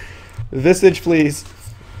 Visage, please.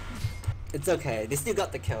 It's okay. They still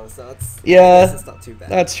got the kill, so it's not too bad.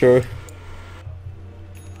 That's true.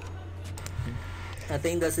 I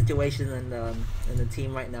think the situation in the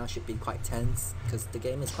team right now should be quite tense because the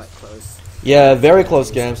game is quite close. Yeah, very close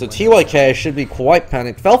game. So TYK should be quite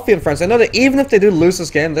panicked. Felffie and friends, I know that even if they do lose this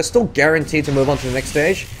game, they're still guaranteed to move on to the next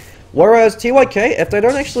stage. Whereas TYK, if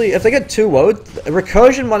they get 2 woed,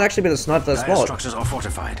 recursion might actually be the snipe for that spot. Structures are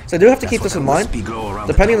fortified. So they do have to keep this in mind,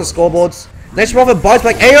 depending on the scoreboards. Nature's Prophet bites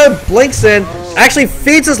back, AO blinks in, actually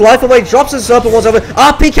feeds his life away, drops his Serpent Walls over,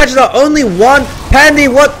 RP catches out only 1, Pandy,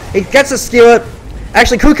 what? He gets a skewer.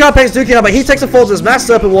 Actually, Kuka pays Duki out, but he takes a fall to his Mass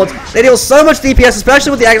Serpent Wards. They deal so much DPS,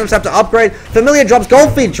 especially with the Aghanim Scepter upgrade. Familiar drops,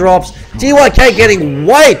 Gold Feet drops, TYK getting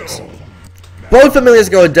wiped. Both Familiars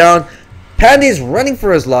go down. Pandy's running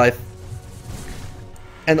for his life.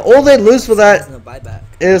 And all they lose for that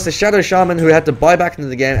is the Shadow Shaman who had to buy back into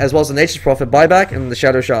the game, as well as the Nature's Prophet buyback and the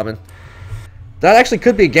Shadow Shaman. That actually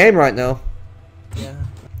could be a game right now. Yeah.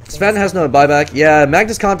 Sven has no buyback. Yeah,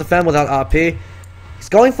 Magnus can't defend without RP. He's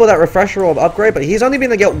going for that Refresher Orb upgrade, but he's only going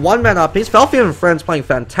to get 1-man RPs. Felffie and friends playing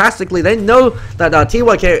fantastically. They know that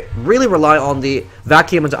TYK really rely on the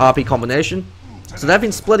Vacuum into RP combination. So they've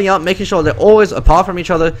been splitting up, making sure they're always apart from each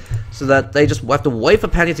other, so that they just have to wait for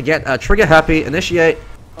Pandy to get trigger happy, initiate,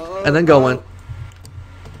 and then go in.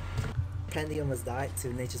 Pandy almost died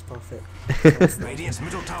to Nature's Prophet.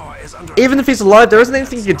 Even if he's alive, there isn't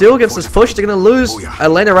anything you can do against this push. They're going to lose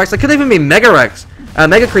Elena Rex. They could even be Mega Rex,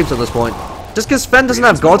 Mega Creeps at this point. Just because Sven doesn't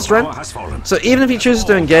have God Strength, so even if he chooses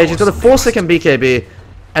to engage, he's got a 4-second BKB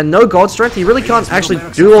and no God Strength, he really can't actually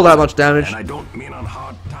do all that much damage.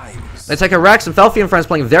 They take a Rax, and Felffie and friends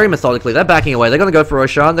playing very methodically. They're backing away. They're going to go for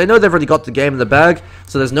Roshan. They know they've already got the game in the bag,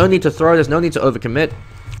 so there's no need to throw, there's no need to overcommit.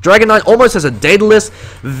 Dragon Knight almost has a Daedalus.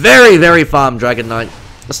 Very, very farm Dragon Knight.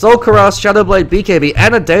 A Soul Cuirass, Shadowblade, BKB,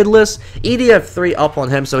 and a Daedalus. EDF3 up on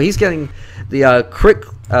him, so he's getting the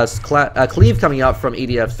cleave coming up from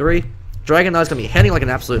EDF3. Dragon Knight's going to be heading like an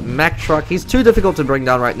absolute Mack truck. He's too difficult to bring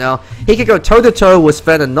down right now. He could go toe-to-toe with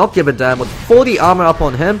Sven and not give a damn. With 40 armor up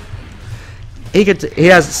on him, he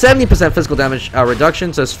has 70% physical damage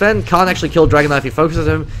reduction, so Sven can't actually kill Dragon Knight if he focuses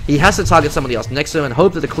him. He has to target somebody else next to him and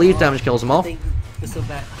hope that the cleave damage kills him off.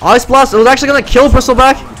 Ice Blast, it was actually going to kill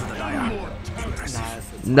Bristleback?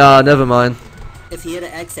 Nah, never mind. If he had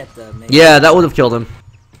an X Scepter, maybe. Yeah, that would have killed him.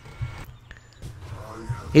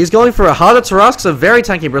 He's going for a harder Tarask, so very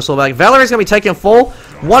tanky Bristleback. Valerie's going to be taking a fall.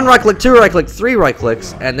 1 right click, 2 right click, 3 right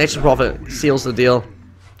clicks, and Nature's Prophet seals the deal.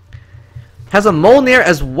 Has a Molnir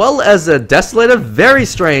as well as a Desolator. Very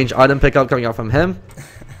strange item pickup coming out from him.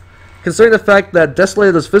 Considering the fact that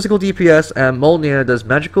Desolator does physical DPS and Molnir does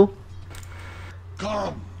magical.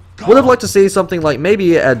 Would have liked to see something like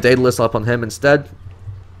maybe a Daedalus up on him instead.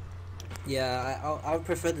 Yeah, I would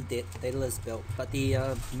prefer the Daedalus build, but the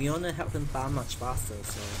Miona helped him farm much faster,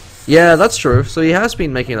 so... Yeah, that's true. So he has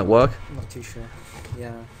been making it work. I'm not too sure.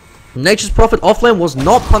 Yeah. Nature's Prophet offlane was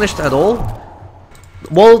not punished at all.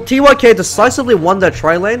 Well, TYK decisively won their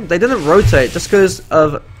tri-lane. They didn't rotate just because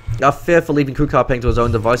of a fear for leaving Kuka paying to his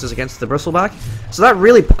own devices against the Bristleback. So that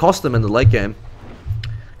really cost them in the late game.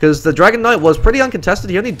 Because the Dragon Knight was pretty uncontested.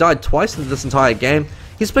 He only died twice in this entire game.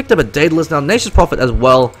 He's picked up a Daedalus now. Nature's Prophet as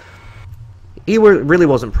well. He really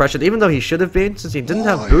wasn't pressured, even though he should have been, since he didn't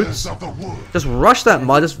have boots. Just rush that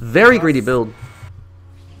Midas. Very greedy build.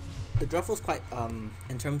 the draft was quite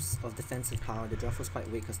in terms of defensive power. The draft was quite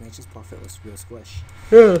weak because Nature's Prophet was real squish.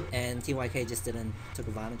 Yeah. And TYK just didn't took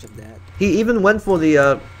advantage of that. He even went for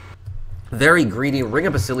the very greedy Ring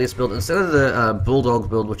of Basilius build instead of the Bulldog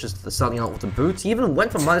build, which is the starting out with the boots. He even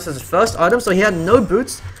went for minus as his first item, so he had no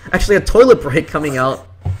boots. Actually, a toilet break coming out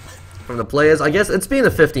from the players. I guess it's been a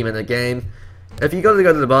 50-minute game. If you gotta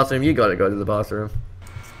go to the bathroom, you gotta go to the bathroom.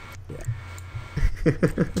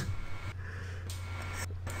 Yeah.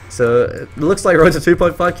 So it looks like Road to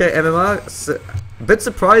 2.5k MMR. A bit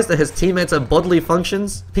surprised that his teammates have bodily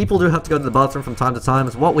functions. People do have to go to the bathroom from time to time.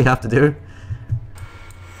 It's what we have to do.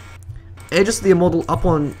 Aegis the Immortal up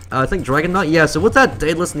on, I think, Dragon Knight. Yeah, so with that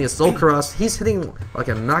Daedalus and the Assault Cuirass, he's hitting like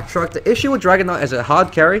a Mack truck. The issue with Dragon Knight as a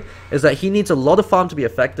hard carry is that he needs a lot of farm to be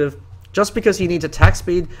effective. Just because he needs attack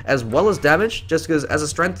speed as well as damage, just because as a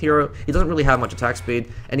strength hero, he doesn't really have much attack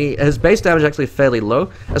speed, and his base damage is actually fairly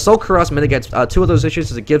low. Assault Cuirass mitigates two of those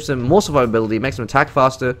issues as it gives him more survivability, makes him attack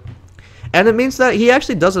faster, and it means that he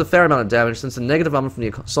actually does a fair amount of damage since the negative armor from the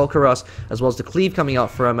Assault Cuirass, as well as the cleave coming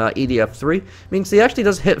out from EDF3, means he actually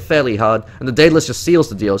does hit fairly hard, and the Daedalus just seals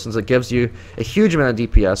the deal since it gives you a huge amount of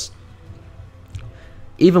DPS.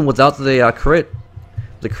 Even without the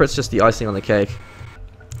crit's just the icing on the cake.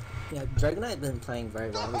 Yeah, Dragon Knight has been playing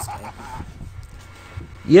very well this game.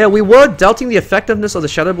 Yeah, we were doubting the effectiveness of the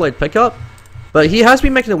Shadowblade pickup, but he has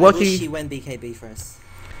been making it work. I wish he went BKB first.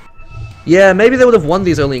 Yeah, maybe they would have won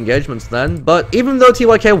these early engagements then, but even though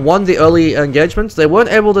TYK won the early engagements, they weren't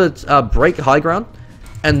able to break high ground,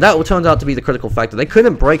 and that turned out to be the critical factor. They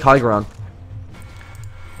couldn't break high ground.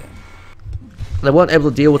 They weren't able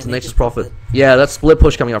to deal with the Nature's Prophet. Yeah, that split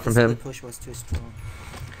push coming up from him. The push was too strong.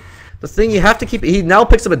 The thing you have to keep, he now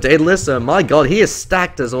picks up a Daedalus, so my god, he is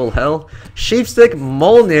stacked as all hell. Sheepstick,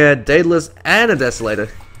 Mjolnir, Daedalus, and a Desolator.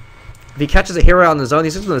 If he catches a hero out on his own,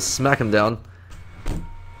 he's just going to smack him down.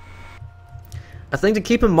 A thing to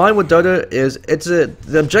keep in mind with Dota is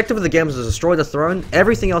the objective of the game is to destroy the throne.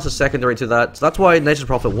 Everything else is secondary to that. So that's why Nature's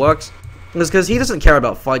Prophet works. It's because he doesn't care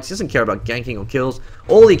about fights, he doesn't care about ganking or kills.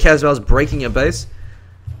 All he cares about is breaking your base.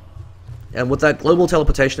 And with that global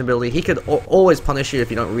teleportation ability, he could always punish you if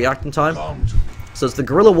you don't react in time. So it's the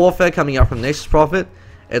guerrilla warfare coming out from Nature's Prophet.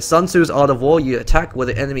 It's Sun Tzu's Art of War. You attack where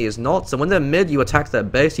the enemy is not. So when they're mid, you attack their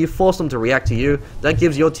base. You force them to react to you. That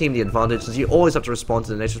gives your team the advantage, since you always have to respond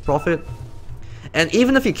to the Nature's Prophet. And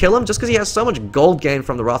even if you kill him, just because he has so much gold gained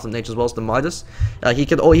from the Wrath of Nature as well as the Midas,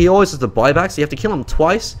 he always has the buyback, so you have to kill him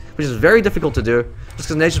twice, which is very difficult to do. Just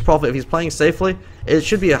because Nature's Prophet, if he's playing safely, it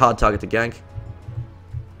should be a hard target to gank.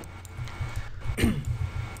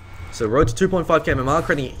 So Road to 2.5k MMR,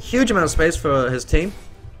 creating a huge amount of space for his team.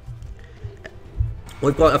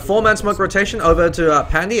 We've got a 4-man smoke rotation over to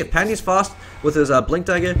Pandy. If Pandy's fast with his Blink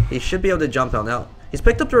Dagger, he should be able to jump out now. He's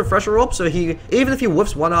picked up the Refresher Orb, so even if he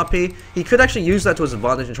whiffs 1 RP, he could actually use that to his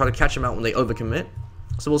advantage and try to catch him out when they overcommit.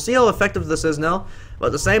 So we'll see how effective this is now, but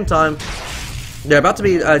at the same time, they're about to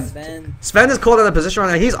be... Sven is caught in a position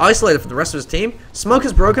right now. He's isolated from the rest of his team. Smoke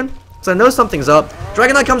is broken, so I know something's up.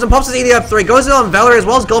 Dragon Knight comes and pops his EDF3, goes in on Valerie as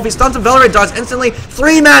well as Golf. He stuns him, Valerie dies instantly.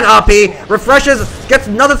 3-man RP, refreshes, gets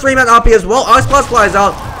another 3-man RP as well. Ice Blast flies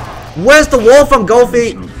out. Where's the wall from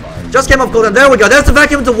Golfy? Just came off cooldown. There we go. There's the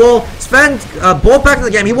vacuum into wall. Sven brought back in the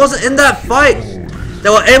game. He wasn't in that fight. They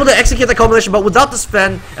were able to execute the combination, but without the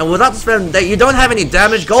Sven, you don't have any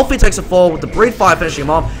damage. Golfy takes a fall with the Breed Fire finishing him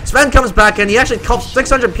off. Sven comes back in. He actually cops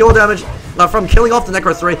 600 pure damage from killing off the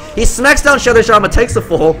Necro 3. He smacks down Shadow Shaman, takes the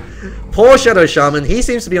fall. Poor Shadow Shaman. He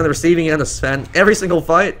seems to be on the receiving end of Sven every single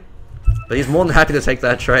fight. But he's more than happy to take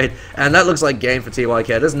that trade. And that looks like game for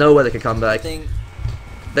TYK. There's no way they could come back.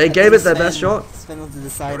 They gave it their best shot. Sven was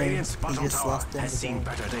deciding. He just lost them.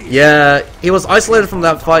 Yeah, he was isolated from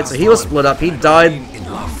that fight, so he was split up. He died.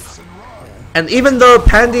 And even though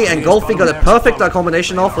Pandy and Golfy got a perfect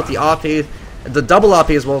combination off with the RP, the double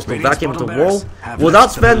RP as well as the vacuum into the wall,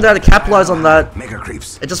 without Sven there to capitalize on that,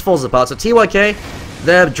 it just falls apart. So TYK,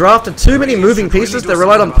 they've drafted too many moving pieces. They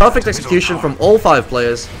relied on perfect execution from all 5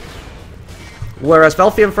 players. Whereas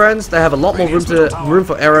Felffie and friends, they have a lot more room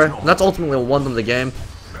for error, and that's ultimately what won them the game.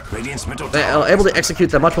 They are able to execute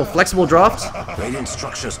their much more flexible drafts. Radiant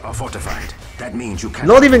structures are fortified. That means you can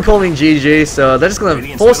Not even calling GG, so they're just going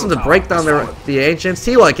to force them to break down the Ancients.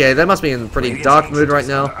 TYK, they must be in a pretty dark mood right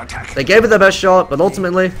now. They gave it their best shot, but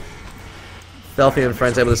ultimately, Felffie and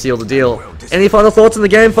friends able to seal the deal. Any final thoughts on the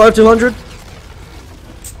game, 5-200? Well,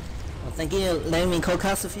 thank you for letting me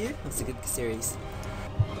co-cast with you. It's a good series.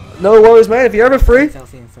 No worries, mate. If you're ever free...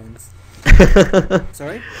 Felffie and friends.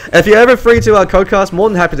 Sorry? If you're ever free to code cast, more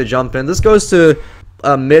than happy to jump in. This goes to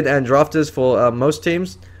mid and drafters for most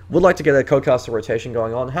teams. would like to get a co-caster rotation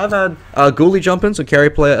going on. Have had Ghoulie jump in, so carry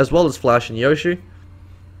player, as well as Flash and Yoshi.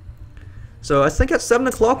 So I think at 7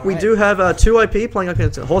 o'clock we do have 2IP playing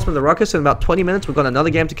against Horseman of the Ruckus. In about 20 minutes we've got another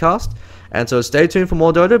game to cast. And so stay tuned for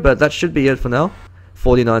more Dota, but that should be it for now.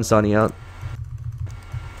 49 signing out.